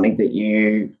something that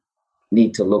you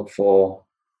need to look for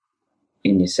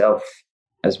in yourself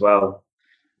as well.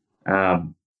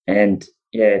 And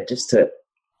yeah, just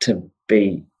to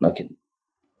be like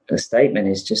the statement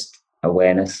is just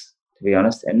awareness, to be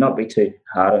honest, and not be too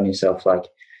hard on yourself. Like,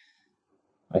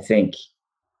 I think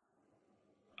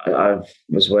I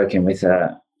was working with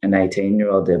an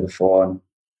 18-year-old there before, and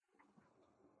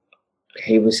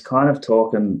he was kind of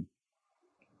talking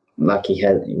like he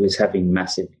was having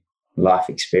massive life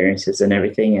experiences and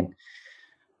everything. And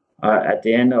at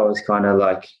the end, I was kind of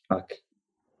like,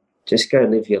 just go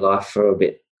live your life for a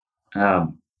bit,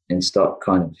 and stop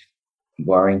kind of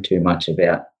worrying too much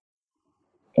about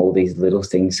all these little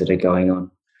things that are going on.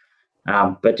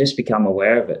 But just become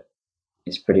aware of it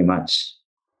is pretty much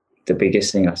the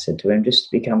biggest thing I said to him.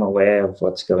 Just become aware of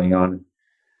what's going on,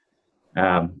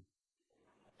 and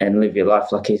live your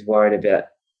life. Like, he's worried about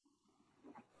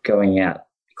going out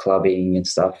clubbing and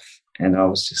stuff. And I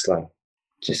was just like,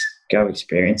 just go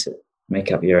experience it,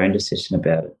 make up your own decision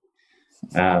about it.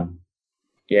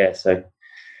 So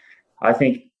I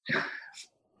think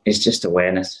it's just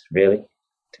awareness, really,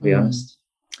 to be honest.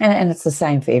 And it's the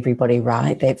same for everybody,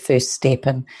 right? That first step.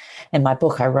 And in my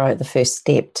book, I wrote the first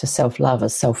step to self-love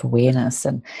is self-awareness.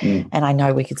 And I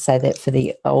know we could say that for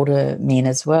the older men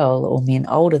as well, or men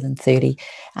older than 30.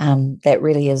 That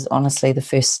really is honestly the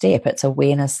first step. It's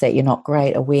awareness that you're not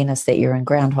great, awareness that you're in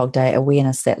Groundhog Day,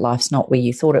 awareness that life's not where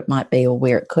you thought it might be or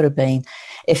where it could have been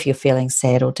if you're feeling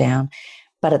sad or down.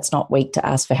 But it's not weak to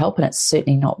ask for help, and it's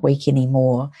certainly not weak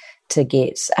anymore to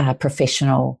get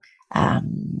professional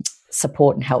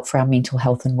support and help for our mental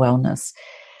health and wellness.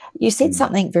 You said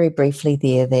something very briefly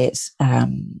there that,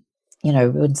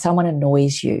 when someone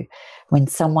annoys you, when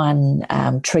someone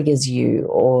triggers you,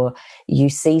 or you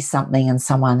see something in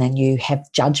someone and you have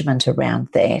judgment around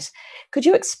that, could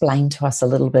you explain to us a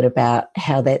little bit about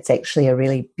how that's actually a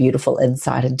really beautiful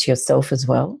insight into yourself as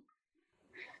well?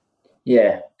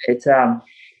 Yeah, it's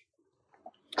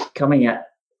coming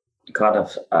at kind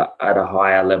of at a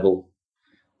higher level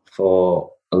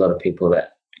for a lot of people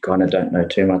that kind of don't know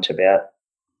too much about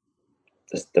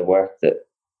the work that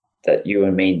you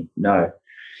and me know.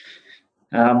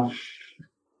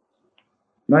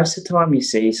 Most of the time you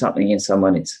see something in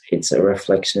someone, it's a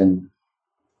reflection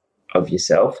of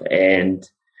yourself, and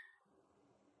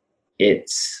I'm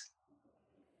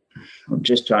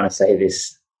just trying to say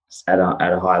this at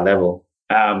a high level.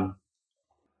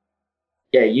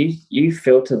 You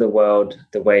filter the world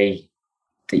the way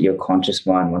that your conscious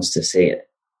mind wants to see it.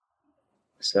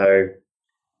 So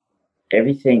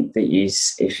everything that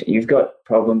if you've got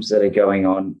problems that are going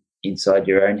on inside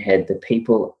your own head, the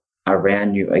people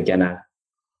around you are going to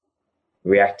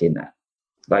react in that.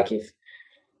 Like, if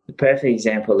the perfect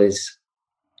example is,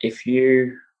 if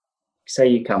you say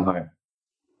you come home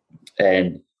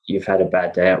and you've had a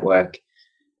bad day at work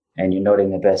and you're not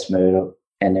in the best mood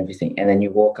and everything, and then you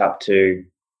walk up to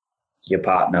your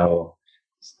partner or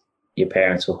your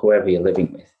parents or whoever you're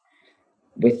living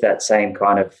with that same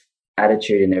kind of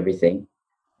attitude and everything,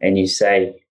 and you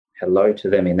say hello to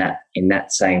them in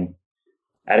that same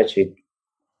attitude,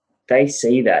 they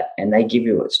see that and they give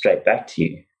you it straight back to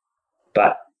you.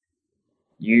 But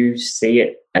you see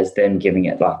it as them giving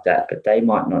it like that, but they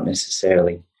might not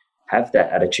necessarily have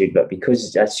that attitude, but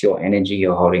because that's your energy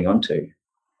you're holding on to,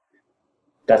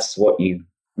 that's what you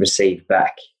receive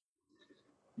back,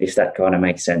 if that kind of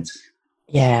makes sense.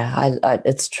 Yeah,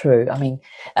 it's true. I mean,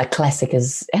 a classic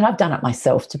is, and I've done it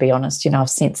myself, to be honest. I've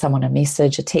sent someone a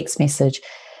text message,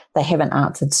 they haven't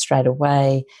answered straight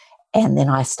away, and then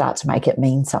I start to make it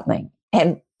mean something.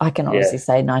 And I can honestly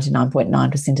say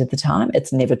 99.9% of the time,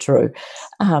 it's never true.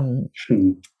 And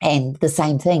the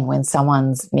same thing when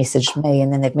someone's messaged me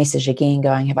and then they've messaged again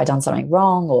going, have I done something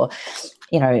wrong? Or,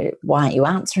 why aren't you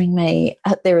answering me?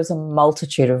 There is a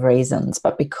multitude of reasons,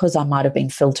 but because I might have been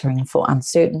filtering for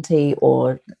uncertainty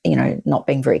or, not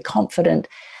being very confident,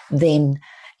 then,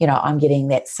 I'm getting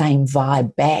that same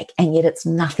vibe back, and yet it's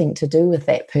nothing to do with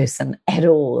that person at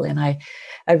all. And I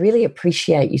really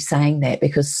appreciate you saying that,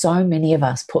 because so many of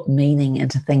us put meaning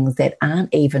into things that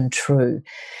aren't even true.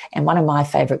 And one of my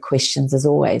favorite questions is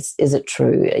always, is it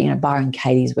true? Byron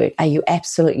Katie's work, are you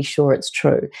absolutely sure it's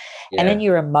true? Yeah. And in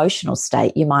your emotional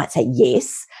state, you might say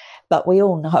yes, but we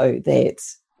all know that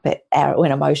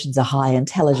when emotions are high,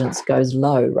 intelligence goes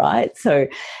low, right? So,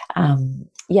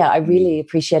 I really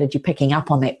appreciated you picking up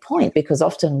on that point, because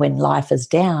often when life is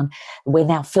down, we're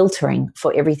now filtering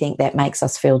for everything that makes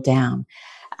us feel down.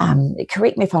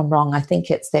 Correct me if I'm wrong, I think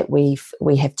it's that we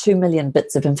have 2 million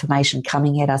bits of information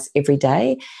coming at us every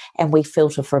day, and we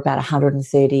filter for about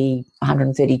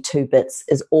 132 bits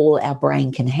is all our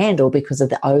brain can handle, because of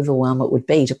the overwhelm it would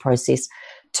be to process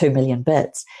 2 million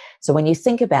bits. So when you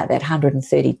think about that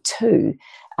 132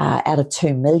 out of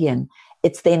 2 million,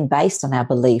 it's then based on our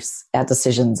beliefs, our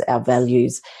decisions, our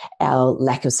values, our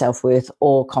lack of self-worth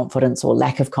or confidence or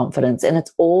lack of confidence. And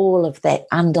it's all of that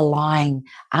underlying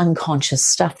unconscious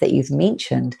stuff that you've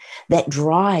mentioned that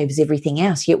drives everything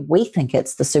else. Yet we think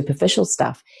it's the superficial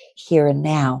stuff here and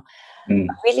now. I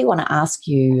really want to ask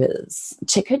you,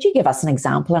 could you give us an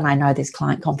example? And I know there's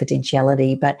client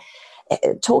confidentiality, but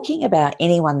talking about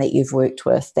anyone that you've worked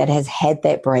with that has had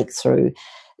that breakthrough,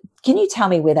 can you tell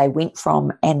me where they went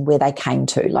from and where they came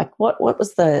to? Like, what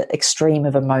was the extreme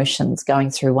of emotions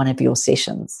going through one of your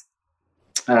sessions?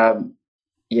 I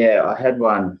had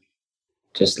one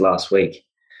just last week,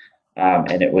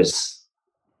 and it was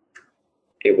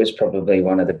probably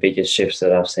one of the biggest shifts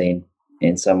that I've seen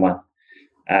in someone.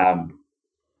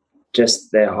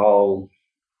 Just they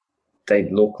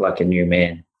look like a new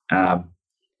man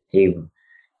He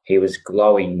he was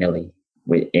glowing nearly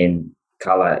in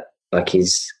color, like a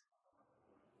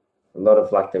lot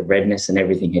of like the redness and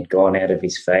everything had gone out of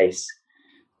his face.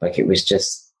 Like it was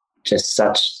just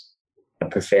such a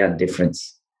profound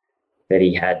difference that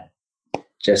he had.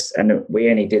 And we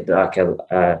only did like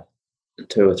a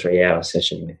 2 or 3 hour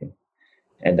session with him,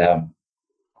 and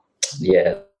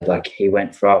like he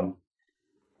went from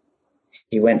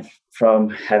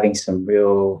having some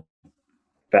real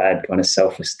bad kind of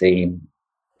self-esteem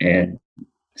and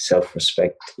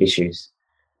self-respect issues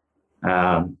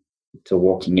to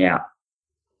walking out,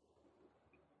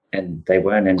 and they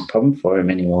weren't a problem for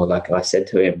him anymore. Like I said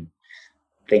to him,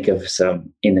 think of a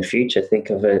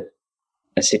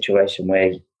situation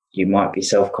where you might be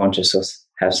self-conscious or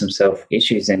have some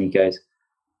self-issues, and he goes,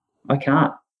 I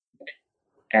can't.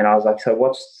 And I was like, so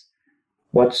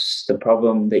what's the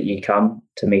problem that you come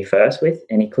to me first with?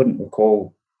 And he couldn't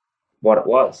recall what it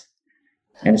was.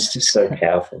 And it's just so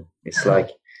powerful. It's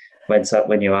like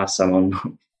when you ask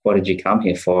someone, what did you come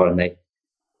here for? And they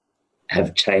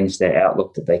have changed their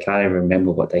outlook that they can't even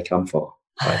remember what they come for.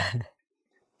 Like,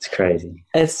 it's crazy.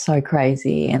 It's so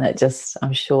crazy. And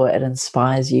I'm sure it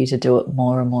inspires you to do it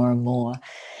more and more and more.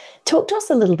 Talk to us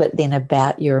a little bit then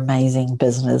about your amazing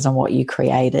business and what you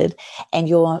created and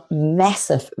your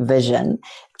massive vision.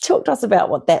 Talk to us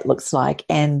about what that looks like.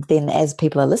 And then as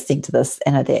people are listening to this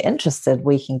and they're interested,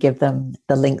 we can give them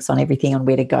the links on everything on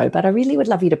where to go. But I really would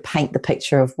love you to paint the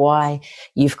picture of why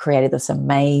you've created this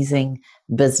amazing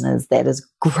business that is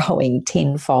growing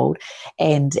tenfold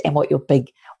and what your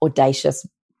big, audacious,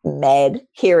 mad,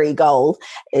 hairy goal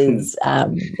is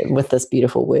with this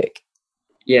beautiful work.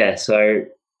 Yeah, so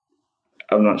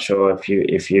I'm not sure if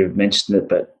you've mentioned it,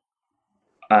 but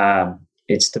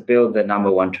it's to build the number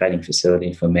one training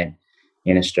facility for men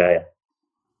in Australia.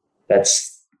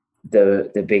 That's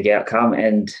the big outcome,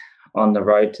 and on the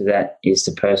road to that is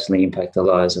to personally impact the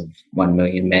lives of 1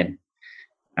 million men.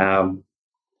 I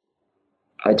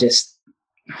just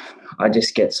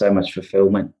get so much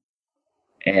fulfillment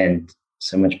and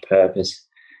so much purpose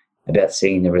about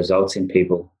seeing the results in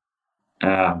people.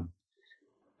 And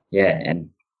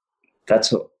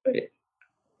that's what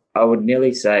I would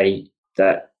nearly say,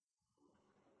 that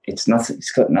it's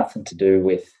got nothing to do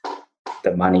with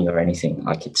the money or anything.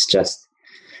 Like, it's just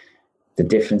the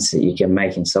difference that you can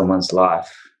make in someone's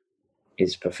life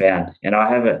is profound. And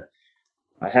I have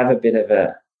a bit of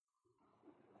a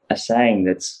saying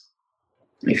that's,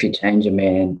 if you change a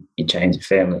man, you change a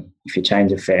family. If you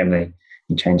change a family,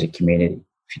 you change a community.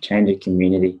 If you change a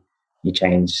community, you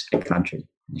change a country.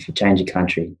 And if you change a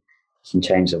country, you can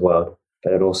change the world.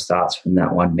 But it all starts from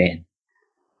that one man.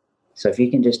 So if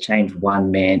you can just change one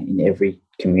man in every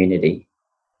community,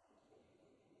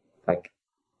 like,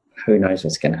 who knows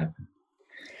what's going to happen?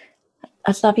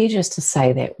 I'd love you just to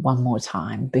say that one more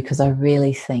time, because I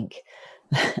really think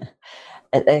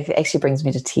it actually brings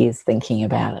me to tears thinking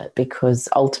about it, because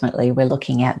ultimately we're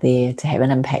looking out there to have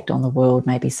an impact on the world,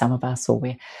 maybe some of us, or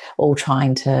we're all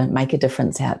trying to make a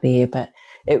difference out there, but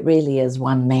it really is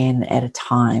one man at a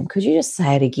time. Could you just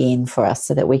say it again for us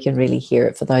so that we can really hear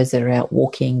it for those that are out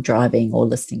walking, driving, or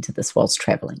listening to this whilst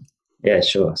traveling? Yeah,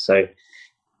 sure. So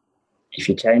if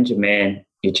you change a man,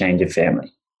 you change a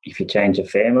family. If you change a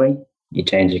family, you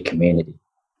change a community.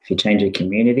 If you change a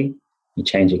community, you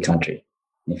change a country.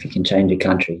 And if you can change a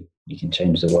country, you can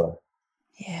change the world.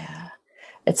 Yeah,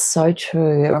 it's so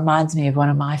true. It reminds me of one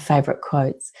of my favourite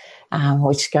quotes,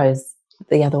 which goes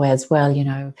the other way as well. You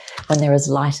know, when there is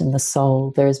light in the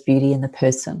soul, there is beauty in the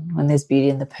person. When there's beauty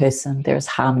in the person, there is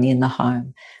harmony in the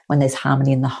home. When there's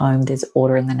harmony in the home, there's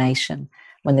order in the nation.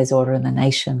 When there's order in the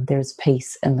nation, there is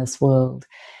peace in this world.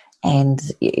 And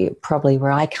probably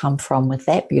where I come from with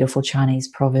that beautiful Chinese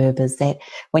proverb is that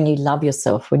when you love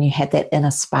yourself, when you have that inner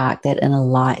spark, that inner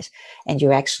light, and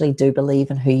you actually do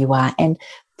believe in who you are, and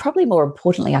probably more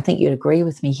importantly, I think you'd agree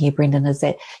with me here, Brendan, is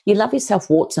that you love yourself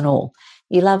warts and all.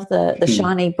 You love the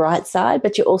shiny bright side,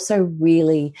 but you also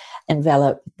really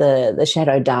envelop the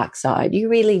shadow dark side. You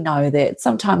really know that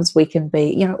sometimes we can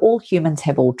be, you know, all humans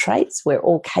have all traits. We're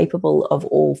all capable of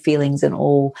all feelings and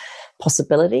all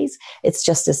possibilities. It's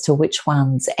just as to which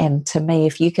ones. And to me,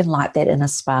 if you can light that inner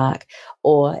spark,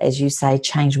 or as you say,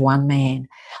 change one man,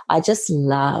 I just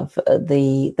love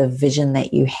the vision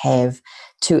that you have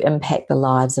to impact the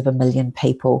lives of 1 million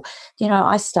people. You know,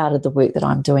 I started the work that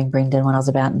I'm doing, Brendan, when I was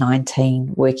about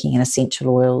 19, working in essential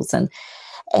oils.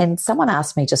 And someone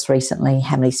asked me just recently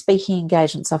how many speaking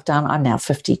engagements I've done. I'm now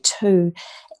 52.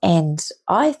 And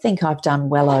I think I've done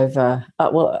well over,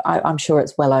 I'm sure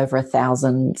it's well over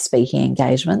 1,000 speaking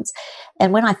engagements.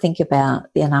 And when I think about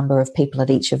the number of people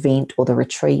at each event or the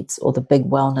retreats or the big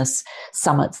wellness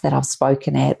summits that I've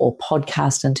spoken at or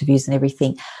podcast interviews and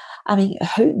everything, I mean,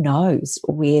 who knows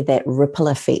where that ripple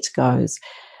effect goes?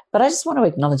 But I just want to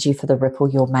acknowledge you for the ripple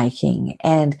you're making.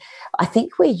 And I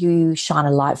think where you shine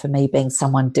a light for me being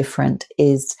someone different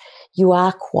is you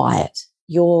are quiet.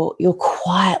 You're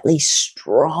quietly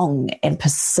strong and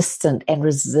persistent and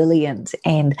resilient,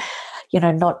 and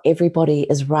not everybody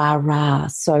is rah-rah.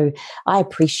 So I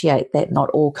appreciate that not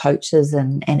all coaches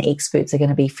and experts are going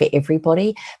to be for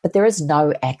everybody, but there is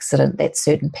no accident that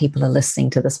certain people are listening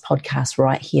to this podcast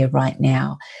right here, right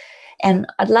now. And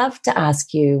I'd love to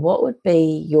ask you, what would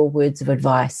be your words of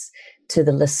advice to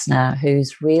the listener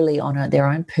who's really on their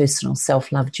own personal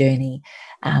self-love journey?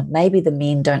 Maybe the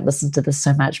men don't listen to this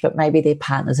so much, but maybe their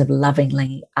partners have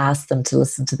lovingly asked them to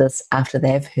listen to this after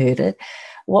they've heard it.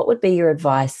 What would be your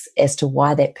advice as to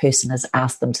why that person has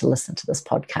asked them to listen to this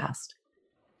podcast?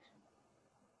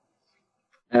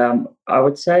 I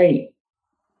would say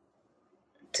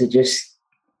to just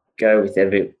go with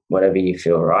whatever you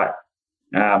feel right.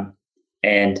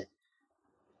 And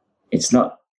it's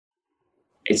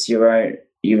your own,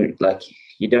 you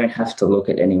don't have to look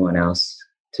at anyone else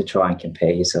to try and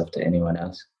compare yourself to anyone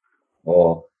else.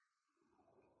 Or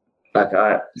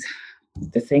the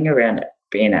thing around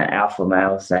being an alpha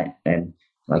male and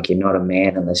you're not a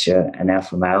man unless you're an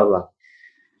alpha male,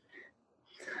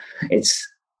 it's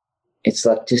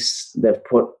like just they've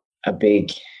put a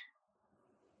big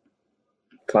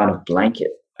kind of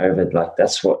blanket over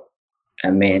that's what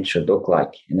a man should look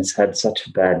like, and it's had such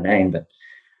a bad name. But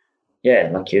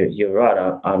yeah, you're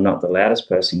right, I'm not the loudest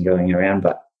person going around,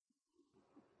 but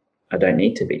I don't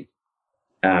need to be.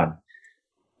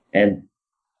 And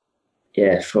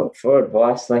yeah, for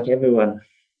advice, everyone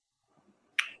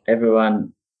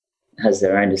has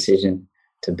their own decision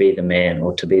to be the man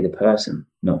or to be the person,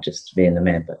 not just being the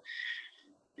man, but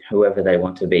whoever they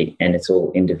want to be, and it's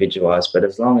all individualized. But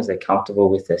as long as they're comfortable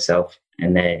with themselves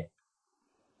and they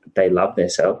love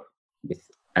themselves,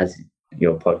 as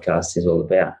your podcast is all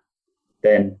about,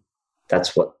 then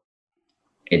that's what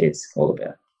it is all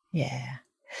about. Yeah.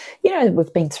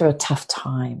 We've been through a tough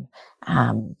time,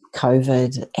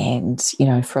 COVID,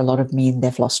 and, for a lot of men,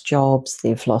 they've lost jobs,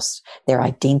 they've lost their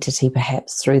identity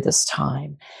perhaps through this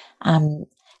time.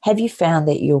 Have you found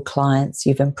that your clients,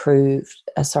 you've improved,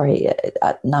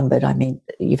 numbered,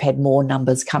 you've had more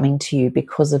numbers coming to you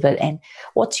because of it? And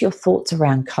what's your thoughts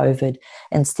around COVID,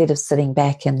 instead of sitting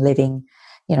back and letting,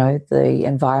 the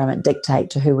environment dictate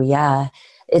to who we are?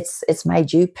 It's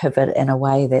made you pivot in a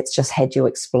way that's just had you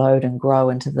explode and grow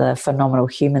into the phenomenal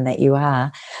human that you are.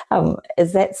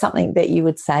 Is that something that you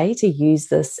would say, to use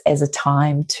this as a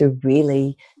time to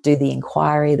really do the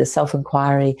inquiry, the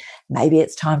self-inquiry? Maybe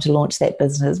it's time to launch that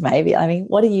business.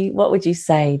 What would you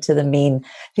say to the men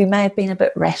who may have been a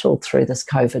bit rattled through this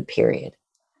COVID period?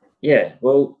 Yeah,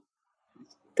 well,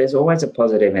 there's always a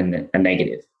positive and a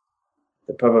negative.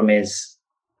 The problem is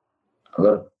a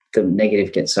lot of the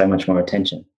negative gets so much more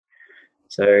attention.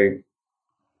 So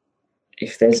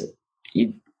if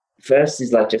first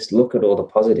is just look at all the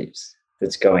positives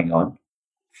that's going on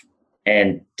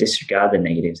and disregard the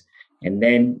negatives, and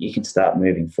then you can start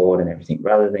moving forward and everything,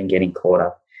 rather than getting caught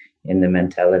up in the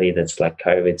mentality that's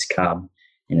COVID's come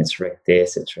and it's wrecked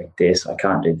this, I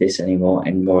can't do this anymore,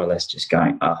 and more or less just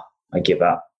going, I give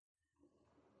up.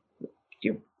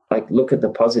 You look at the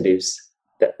positives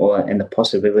and the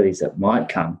possibilities that might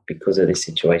come because of this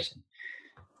situation.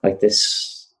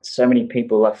 There's so many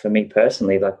people, for me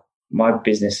personally, my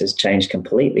business has changed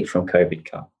completely from COVID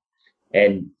come.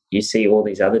 And you see all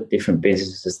these other different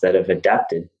businesses that have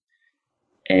adapted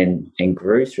and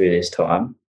grew through this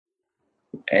time.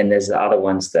 And there's the other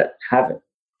ones that haven't,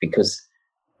 because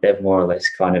they've more or less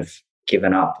kind of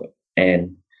given up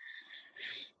and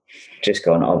just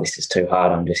gone, this is too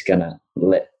hard, I'm just going to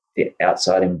let the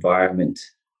outside environment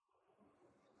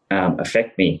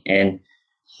affect me. And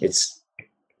it's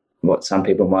what some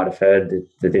people might have heard,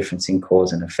 the difference in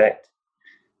cause and effect.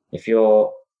 If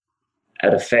you're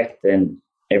at effect, then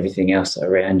everything else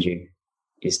around you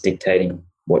is dictating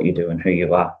what you do and who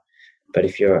you are. But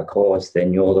if you're a cause,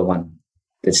 then you're the one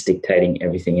that's dictating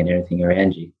everything and everything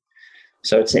around you.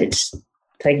 So it's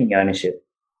taking ownership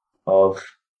of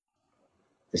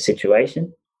the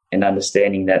situation and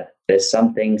understanding that there's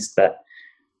some things that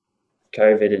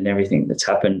COVID and everything that's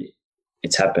happened,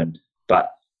 it's happened,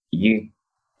 but you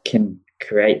can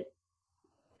create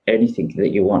anything that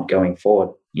you want going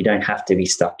forward. You don't have to be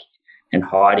stuck and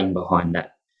hiding behind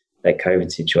that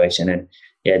COVID situation. And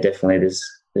yeah, definitely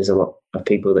there's a lot of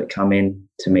people that come in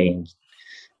to me and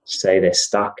say they're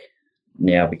stuck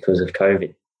now because of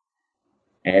COVID.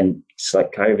 And it's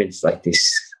like COVID's like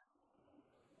this,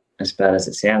 as bad as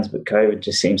it sounds, but COVID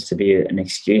just seems to be an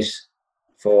excuse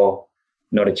for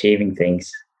not achieving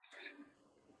things.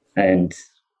 And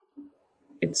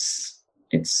it's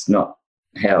not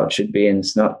how it should be, and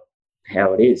it's not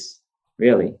how it is,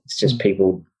 really. It's just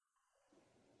people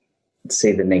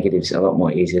see the negatives a lot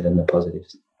more easier than the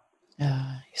positives.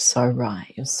 Oh, you're so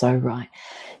right. You're so right.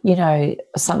 You know,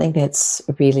 something that's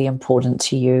really important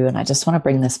to you, and I just want to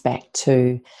bring this back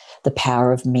to the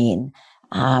power of men.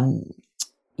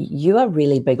 You are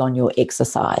really big on your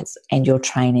exercise and your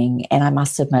training. And I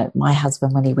must admit, my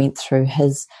husband, when he went through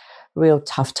his real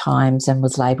tough times and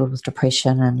was labelled with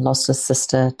depression and lost his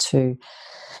sister to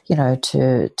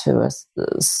a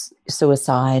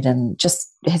suicide, and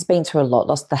just has been through a lot,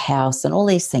 lost the house and all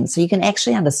these things. So you can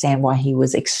actually understand why he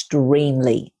was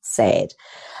extremely sad,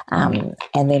 and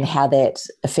then how that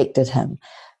affected him.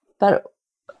 But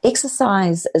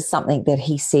exercise is something that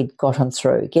he said got him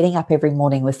through, getting up every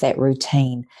morning with that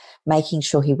routine, making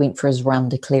sure he went for his run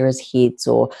to clear his heads,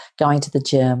 or going to the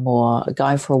gym, or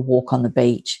going for a walk on the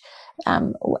beach.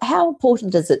 How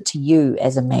important is it to you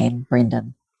as a man,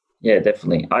 Brendan? Yeah,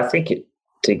 definitely. I think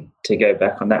to go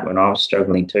back on that, when I was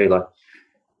struggling too, like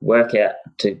workout,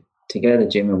 to go to the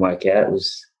gym and work out,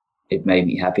 it made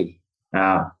me happy.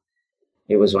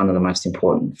 It was one of the most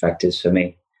important factors for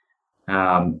me.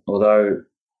 Although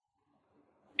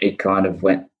it kind of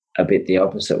went a bit the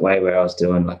opposite way, where I was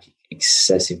doing like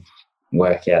excessive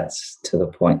workouts to the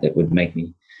point that would make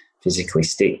me physically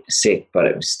sick, but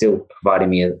it was still providing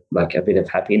me a bit of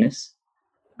happiness.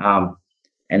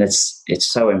 And it's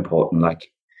so important.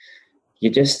 Like, you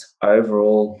just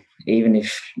overall, even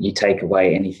if you take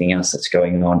away anything else that's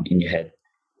going on in your head,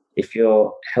 if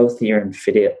you're healthier and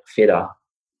fitter,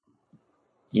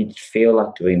 you feel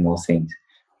like doing more things.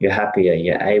 You're happier.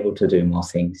 You're able to do more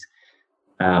things.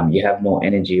 You have more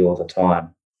energy all the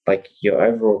time. Like, your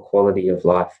overall quality of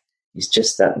life is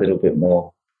just that little bit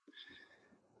more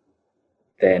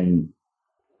than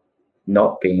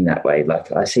not being that way.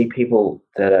 Like, I see people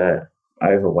that are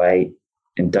overweight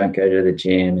and don't go to the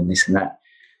gym and this and that,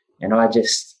 and I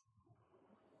just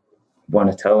want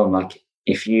to tell them, like,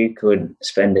 if you could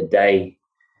spend a day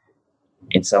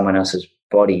in someone else's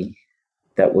body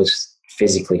that was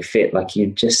physically fit, like,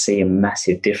 you'd just see a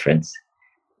massive difference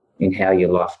in how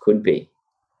your life could be.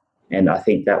 And I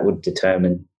think that would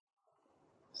determine,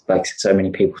 like, so many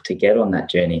people to get on that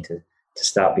journey to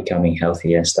start becoming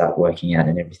healthier, start working out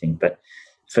and everything. But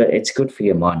it's good for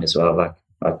your mind as well.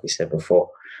 Like we said before,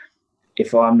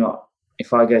 if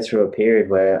I go through a period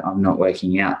where I'm not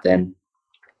working out, then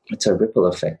it's a ripple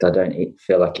effect. I don't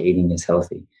feel like eating as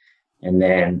healthy, and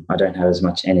then I don't have as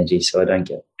much energy, so I don't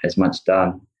get as much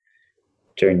done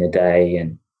during the day,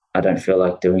 and I don't feel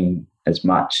like doing as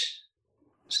much.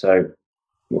 So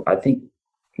I think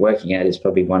working out is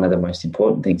probably one of the most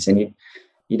important things. And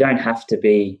you don't have to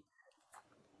be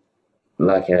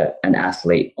like an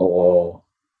athlete or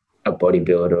a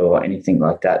bodybuilder or anything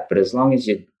like that, but as long as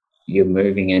you're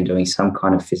moving and doing some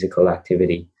kind of physical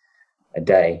activity a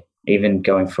day, even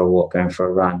going for a walk, going for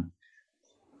a run,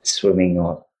 swimming,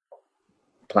 or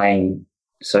playing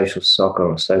social soccer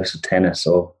or social tennis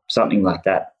or something like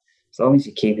that, as long as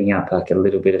you're keeping up like a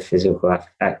little bit of physical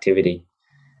activity,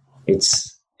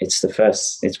 it's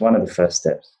one of the first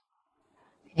steps.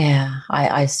 Yeah,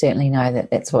 I certainly know that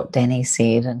that's what Danny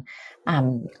said.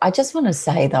 And I just want to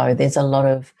say, though, there's a lot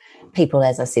of people,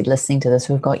 as I said, listening to this,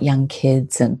 who've got young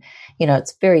kids, and, you know,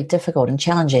 it's very difficult and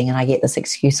challenging. And I get this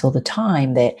excuse all the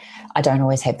time that I don't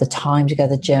always have the time to go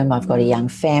to the gym. I've got a young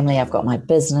family. I've got my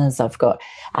business. I've got,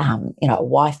 a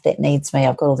wife that needs me.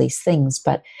 I've got all these things.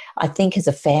 But I think as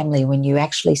a family, when you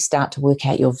actually start to work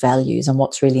out your values and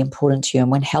what's really important to you,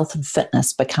 and when health and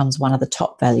fitness becomes one of the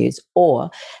top values, or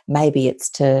maybe it's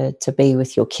to be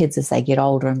with your kids as they get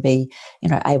older and be,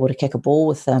 able to kick a ball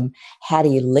with them, how do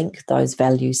you link those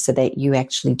values so that you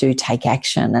actually do take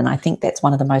action? And I think that's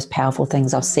one of the most powerful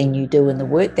things I've seen you do in the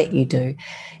work that you do,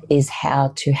 is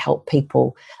how to help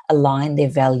people align their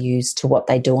values to what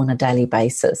they do on a daily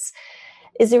basis.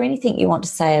 Is there anything you want to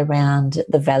say around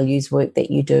the values work that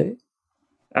you do?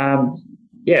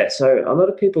 Yeah, so a lot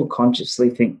of people consciously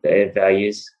think their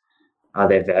values are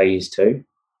their values too.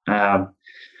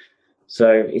 So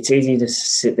it's easy to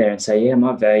sit there and say, yeah,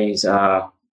 my values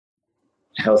are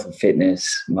health and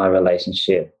fitness, my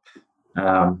relationship,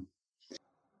 love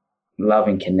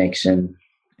and connection,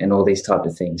 and all these type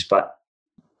of things. But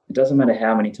it doesn't matter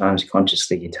how many times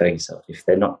consciously you tell yourself, if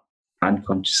they're not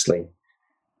unconsciously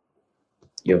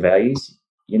your values,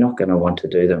 you're not going to want to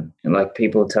do them. And like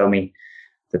people tell me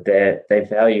that they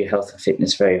value health and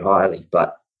fitness very highly,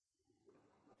 but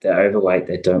they're overweight,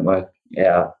 they don't work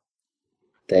out,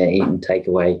 they're eating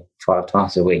takeaway 5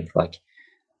 times a week. Like,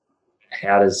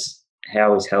 how is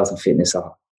health and fitness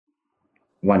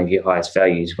one of your highest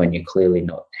values when you're clearly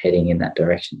not heading in that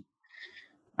direction?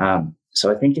 So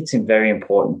I think it's very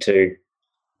important to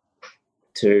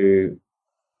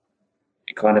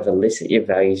kind of elicit your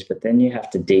values, but then you have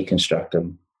to deconstruct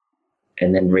them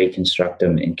and then reconstruct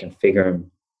them and configure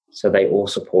them so they all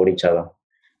support each other,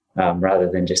 rather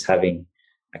than just having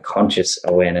a conscious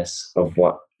awareness of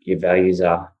what your values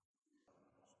are.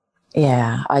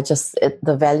 Yeah,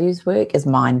 the values work is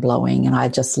mind-blowing, and I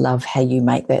just love how you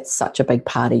make that such a big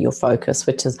part of your focus,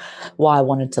 which is why I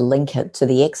wanted to link it to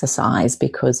the exercise,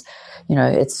 because, you know,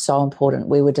 it's so important.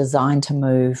 We were designed to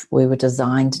move. We were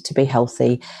designed to be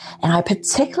healthy. And I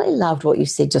particularly loved what you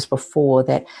said just before,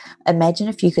 that imagine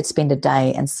if you could spend a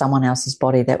day in someone else's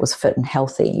body that was fit and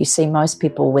healthy. You see, most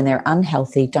people, when they're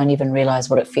unhealthy, don't even realize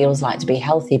what it feels like to be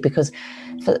healthy, because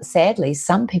sadly,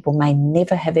 some people may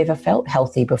never have ever felt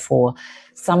healthy before.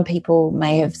 Some people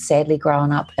may have sadly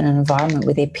grown up in an environment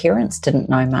where their parents didn't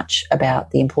know much about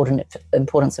the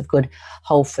importance of good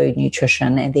whole food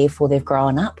nutrition, and therefore they've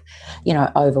grown up, you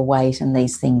know, overweight and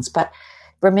these things. But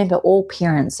remember, all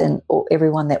parents and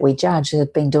everyone that we judge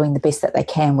have been doing the best that they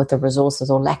can with the resources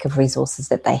or lack of resources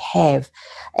that they have.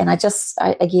 And I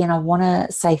want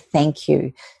to say thank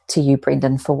you to you,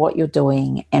 Brendan, for what you're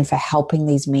doing and for helping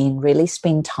these men really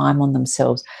spend time on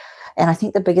themselves. And I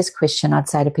think the biggest question I'd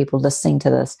say to people listening to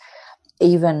this,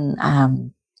 even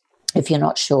if you're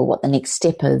not sure what the next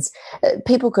step is,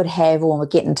 people could have or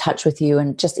get in touch with you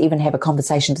and just even have a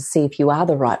conversation to see if you are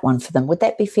the right one for them. Would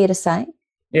that be fair to say?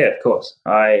 Yeah, of course.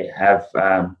 I have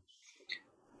a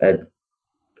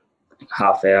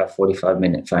half-hour,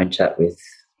 45-minute phone chat with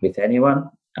anyone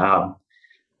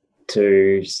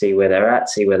to see where they're at,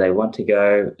 see where they want to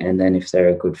go, and then if they're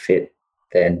a good fit,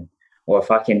 then, or if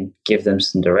I can give them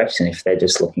some direction, if they're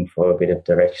just looking for a bit of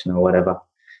direction or whatever,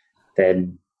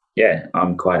 then, yeah,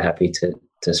 I'm quite happy to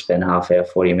spend half hour,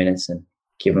 40 minutes and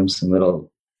give them some little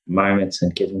moments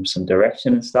and give them some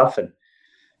direction and stuff. And,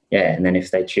 yeah, and then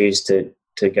if they choose to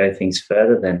go things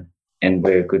further, then, and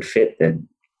we're a good fit, then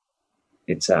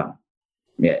it's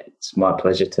my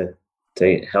pleasure to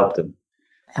help them.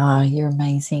 Oh, you're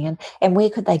amazing. And where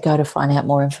could they go to find out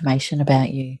more information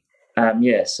about you?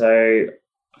 So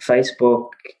Facebook,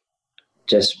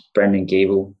 just Brendan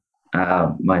Giebel.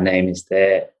 My name is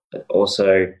there. But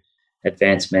also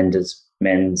Advanced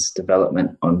Men's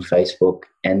Development on Facebook,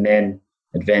 and then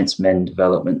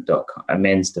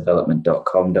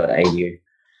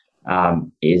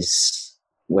mensdevelopment.com.au is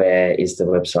the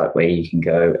website where you can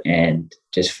go and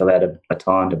just fill out a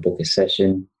time to book a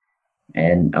session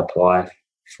and apply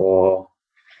for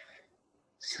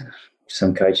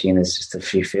some coaching. There's just a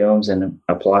few films and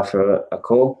apply for a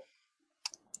call.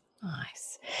 Nice.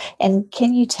 And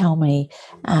can you tell me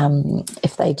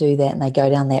if they do that and they go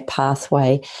down that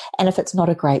pathway, and if it's not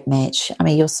a great match, I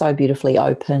mean, you're so beautifully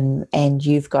open and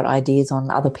you've got ideas on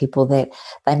other people that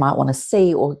they might want to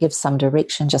see or give some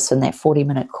direction just in that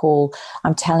 40-minute call.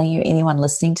 I'm telling you, anyone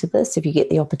listening to this, if you get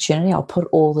the opportunity, I'll put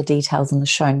all the details in the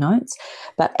show notes,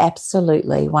 but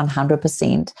absolutely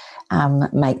 100%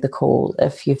 make the call.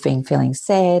 If you've been feeling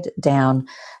sad, down,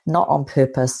 not on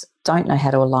purpose, don't know how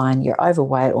to align, you're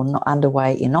overweight or not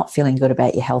underweight, you're not feeling good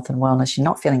about your health and wellness, you're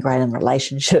not feeling great in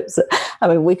relationships. I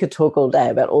mean, we could talk all day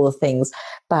about all the things,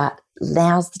 but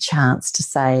now's the chance to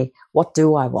say, what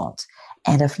do I want?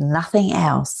 And if nothing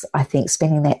else, I think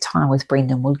spending that time with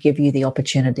Brendan will give you the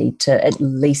opportunity to at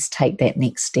least take that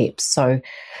next step. So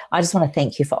I just want to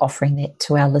thank you for offering that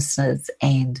to our listeners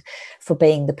and for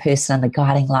being the person and the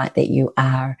guiding light that you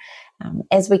are.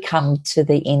 As we come to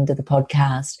the end of the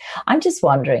podcast, I'm just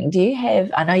wondering, do you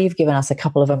have, I know you've given us a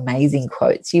couple of amazing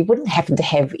quotes. You wouldn't happen to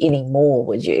have any more,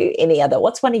 would you? Any other?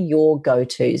 What's one of your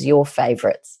go-tos, your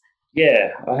favorites?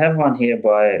 Yeah, I have one here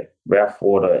by Ralph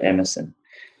Waldo Emerson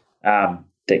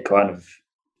that kind of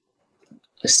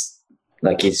is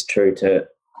true to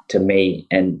me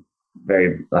and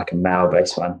very like a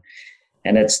male-based one.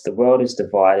 And it's, the world is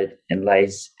divided and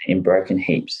lays in broken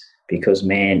heaps, because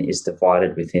man is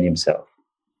divided within himself.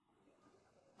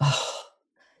 Oh,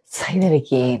 say that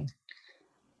again.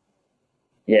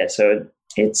 Yeah, so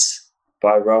it's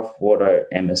by Ralph Waldo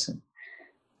Emerson.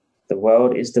 The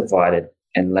world is divided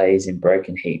and lays in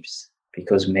broken heaps,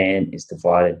 because man is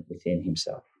divided within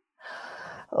himself.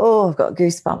 Oh, I've got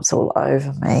goosebumps all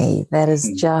over me. That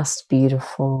is just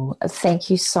beautiful. Thank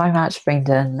you so much,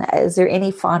 Brendan. Is there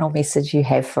any final message you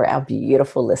have for our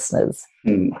beautiful listeners?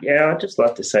 Yeah, I'd just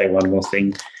like to say one more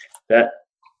thing, that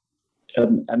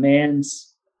a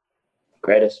man's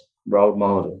greatest role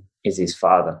model is his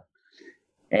father.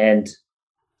 And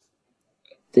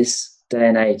this day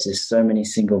and age, there's so many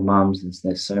single mums and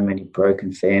there's so many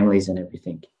broken families and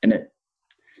everything. And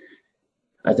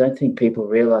I don't think people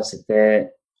realize that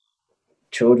their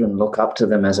children look up to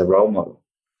them as a role model.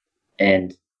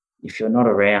 And if you're not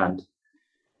around,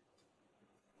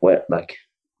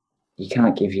 you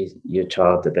can't give your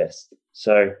child the best.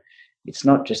 So it's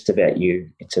not just about you,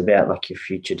 it's about like your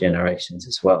future generations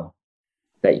as well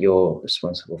that you're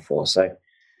responsible for. So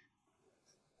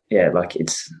yeah, like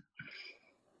it's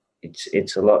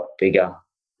a lot bigger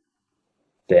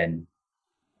than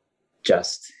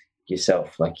just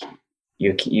yourself. Like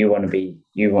you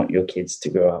want your kids to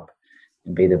grow up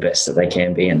and be the best that they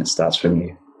can be, and it starts from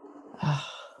you. Oh,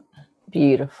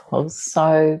 beautiful,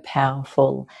 so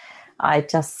powerful. I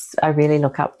really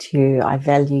look up to you. I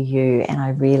value you, and I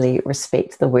really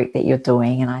respect the work that you're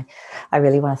doing. And I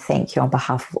really want to thank you on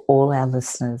behalf of all our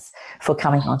listeners for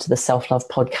coming onto the Self-Love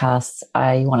podcast.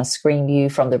 I want to scream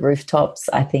you from the rooftops.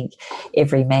 I think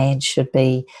every man should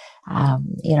be,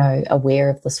 aware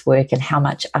of this work and how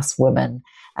much us women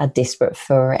are desperate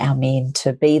for our men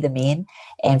to be the men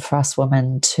and for us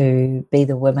women to be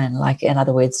the women, like, in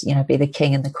other words, be the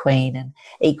king and the queen and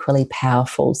equally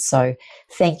powerful. So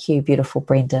thank you, beautiful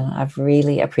Brendan. I've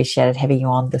really appreciated having you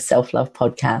on the Self-Love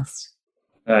podcast.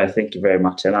 Oh, thank you very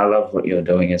much. And I love what you're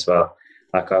doing as well.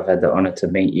 Like, I've had the honor to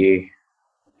meet you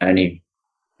only,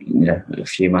 a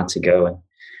few months ago.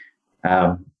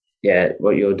 And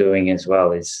what you're doing as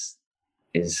well is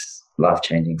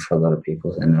life-changing for a lot of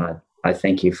people. And I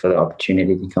thank you for the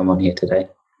opportunity to come on here today.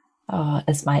 Oh,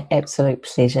 it's my absolute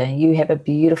pleasure. You have a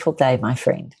beautiful day, my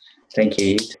friend. Thank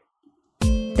you.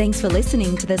 Thanks for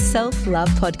listening to the Self-Love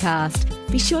podcast.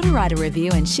 Be sure to write a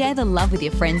review and share the love with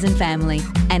your friends and family.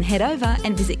 And head over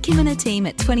and visit Kim and her team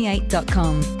at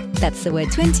 28.com. That's the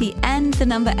word 20 and the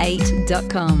number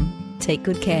 8.com. Take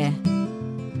good care.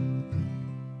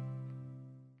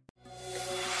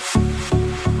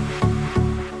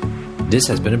 This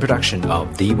has been a production of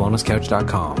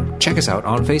TheWellnessCouch.com. Check us out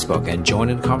on Facebook and join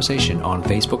in the conversation on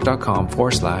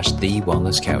Facebook.com/The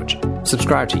Wellness Couch.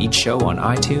 Subscribe to each show on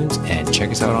iTunes and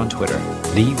check us out on Twitter.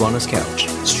 The Wellness Couch,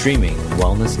 streaming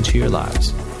wellness into your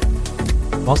lives.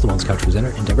 Whilst the Wellness Couch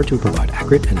presenter endeavor to provide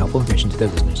accurate and helpful information to their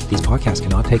listeners, these podcasts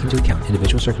cannot take into account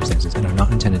individual circumstances and are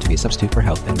not intended to be a substitute for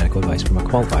health and medical advice from a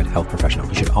qualified health professional.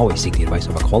 You should always seek the advice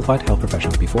of a qualified health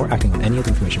professional before acting on any of the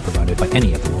information provided by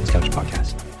any of the Wellness Couch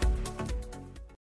podcasts.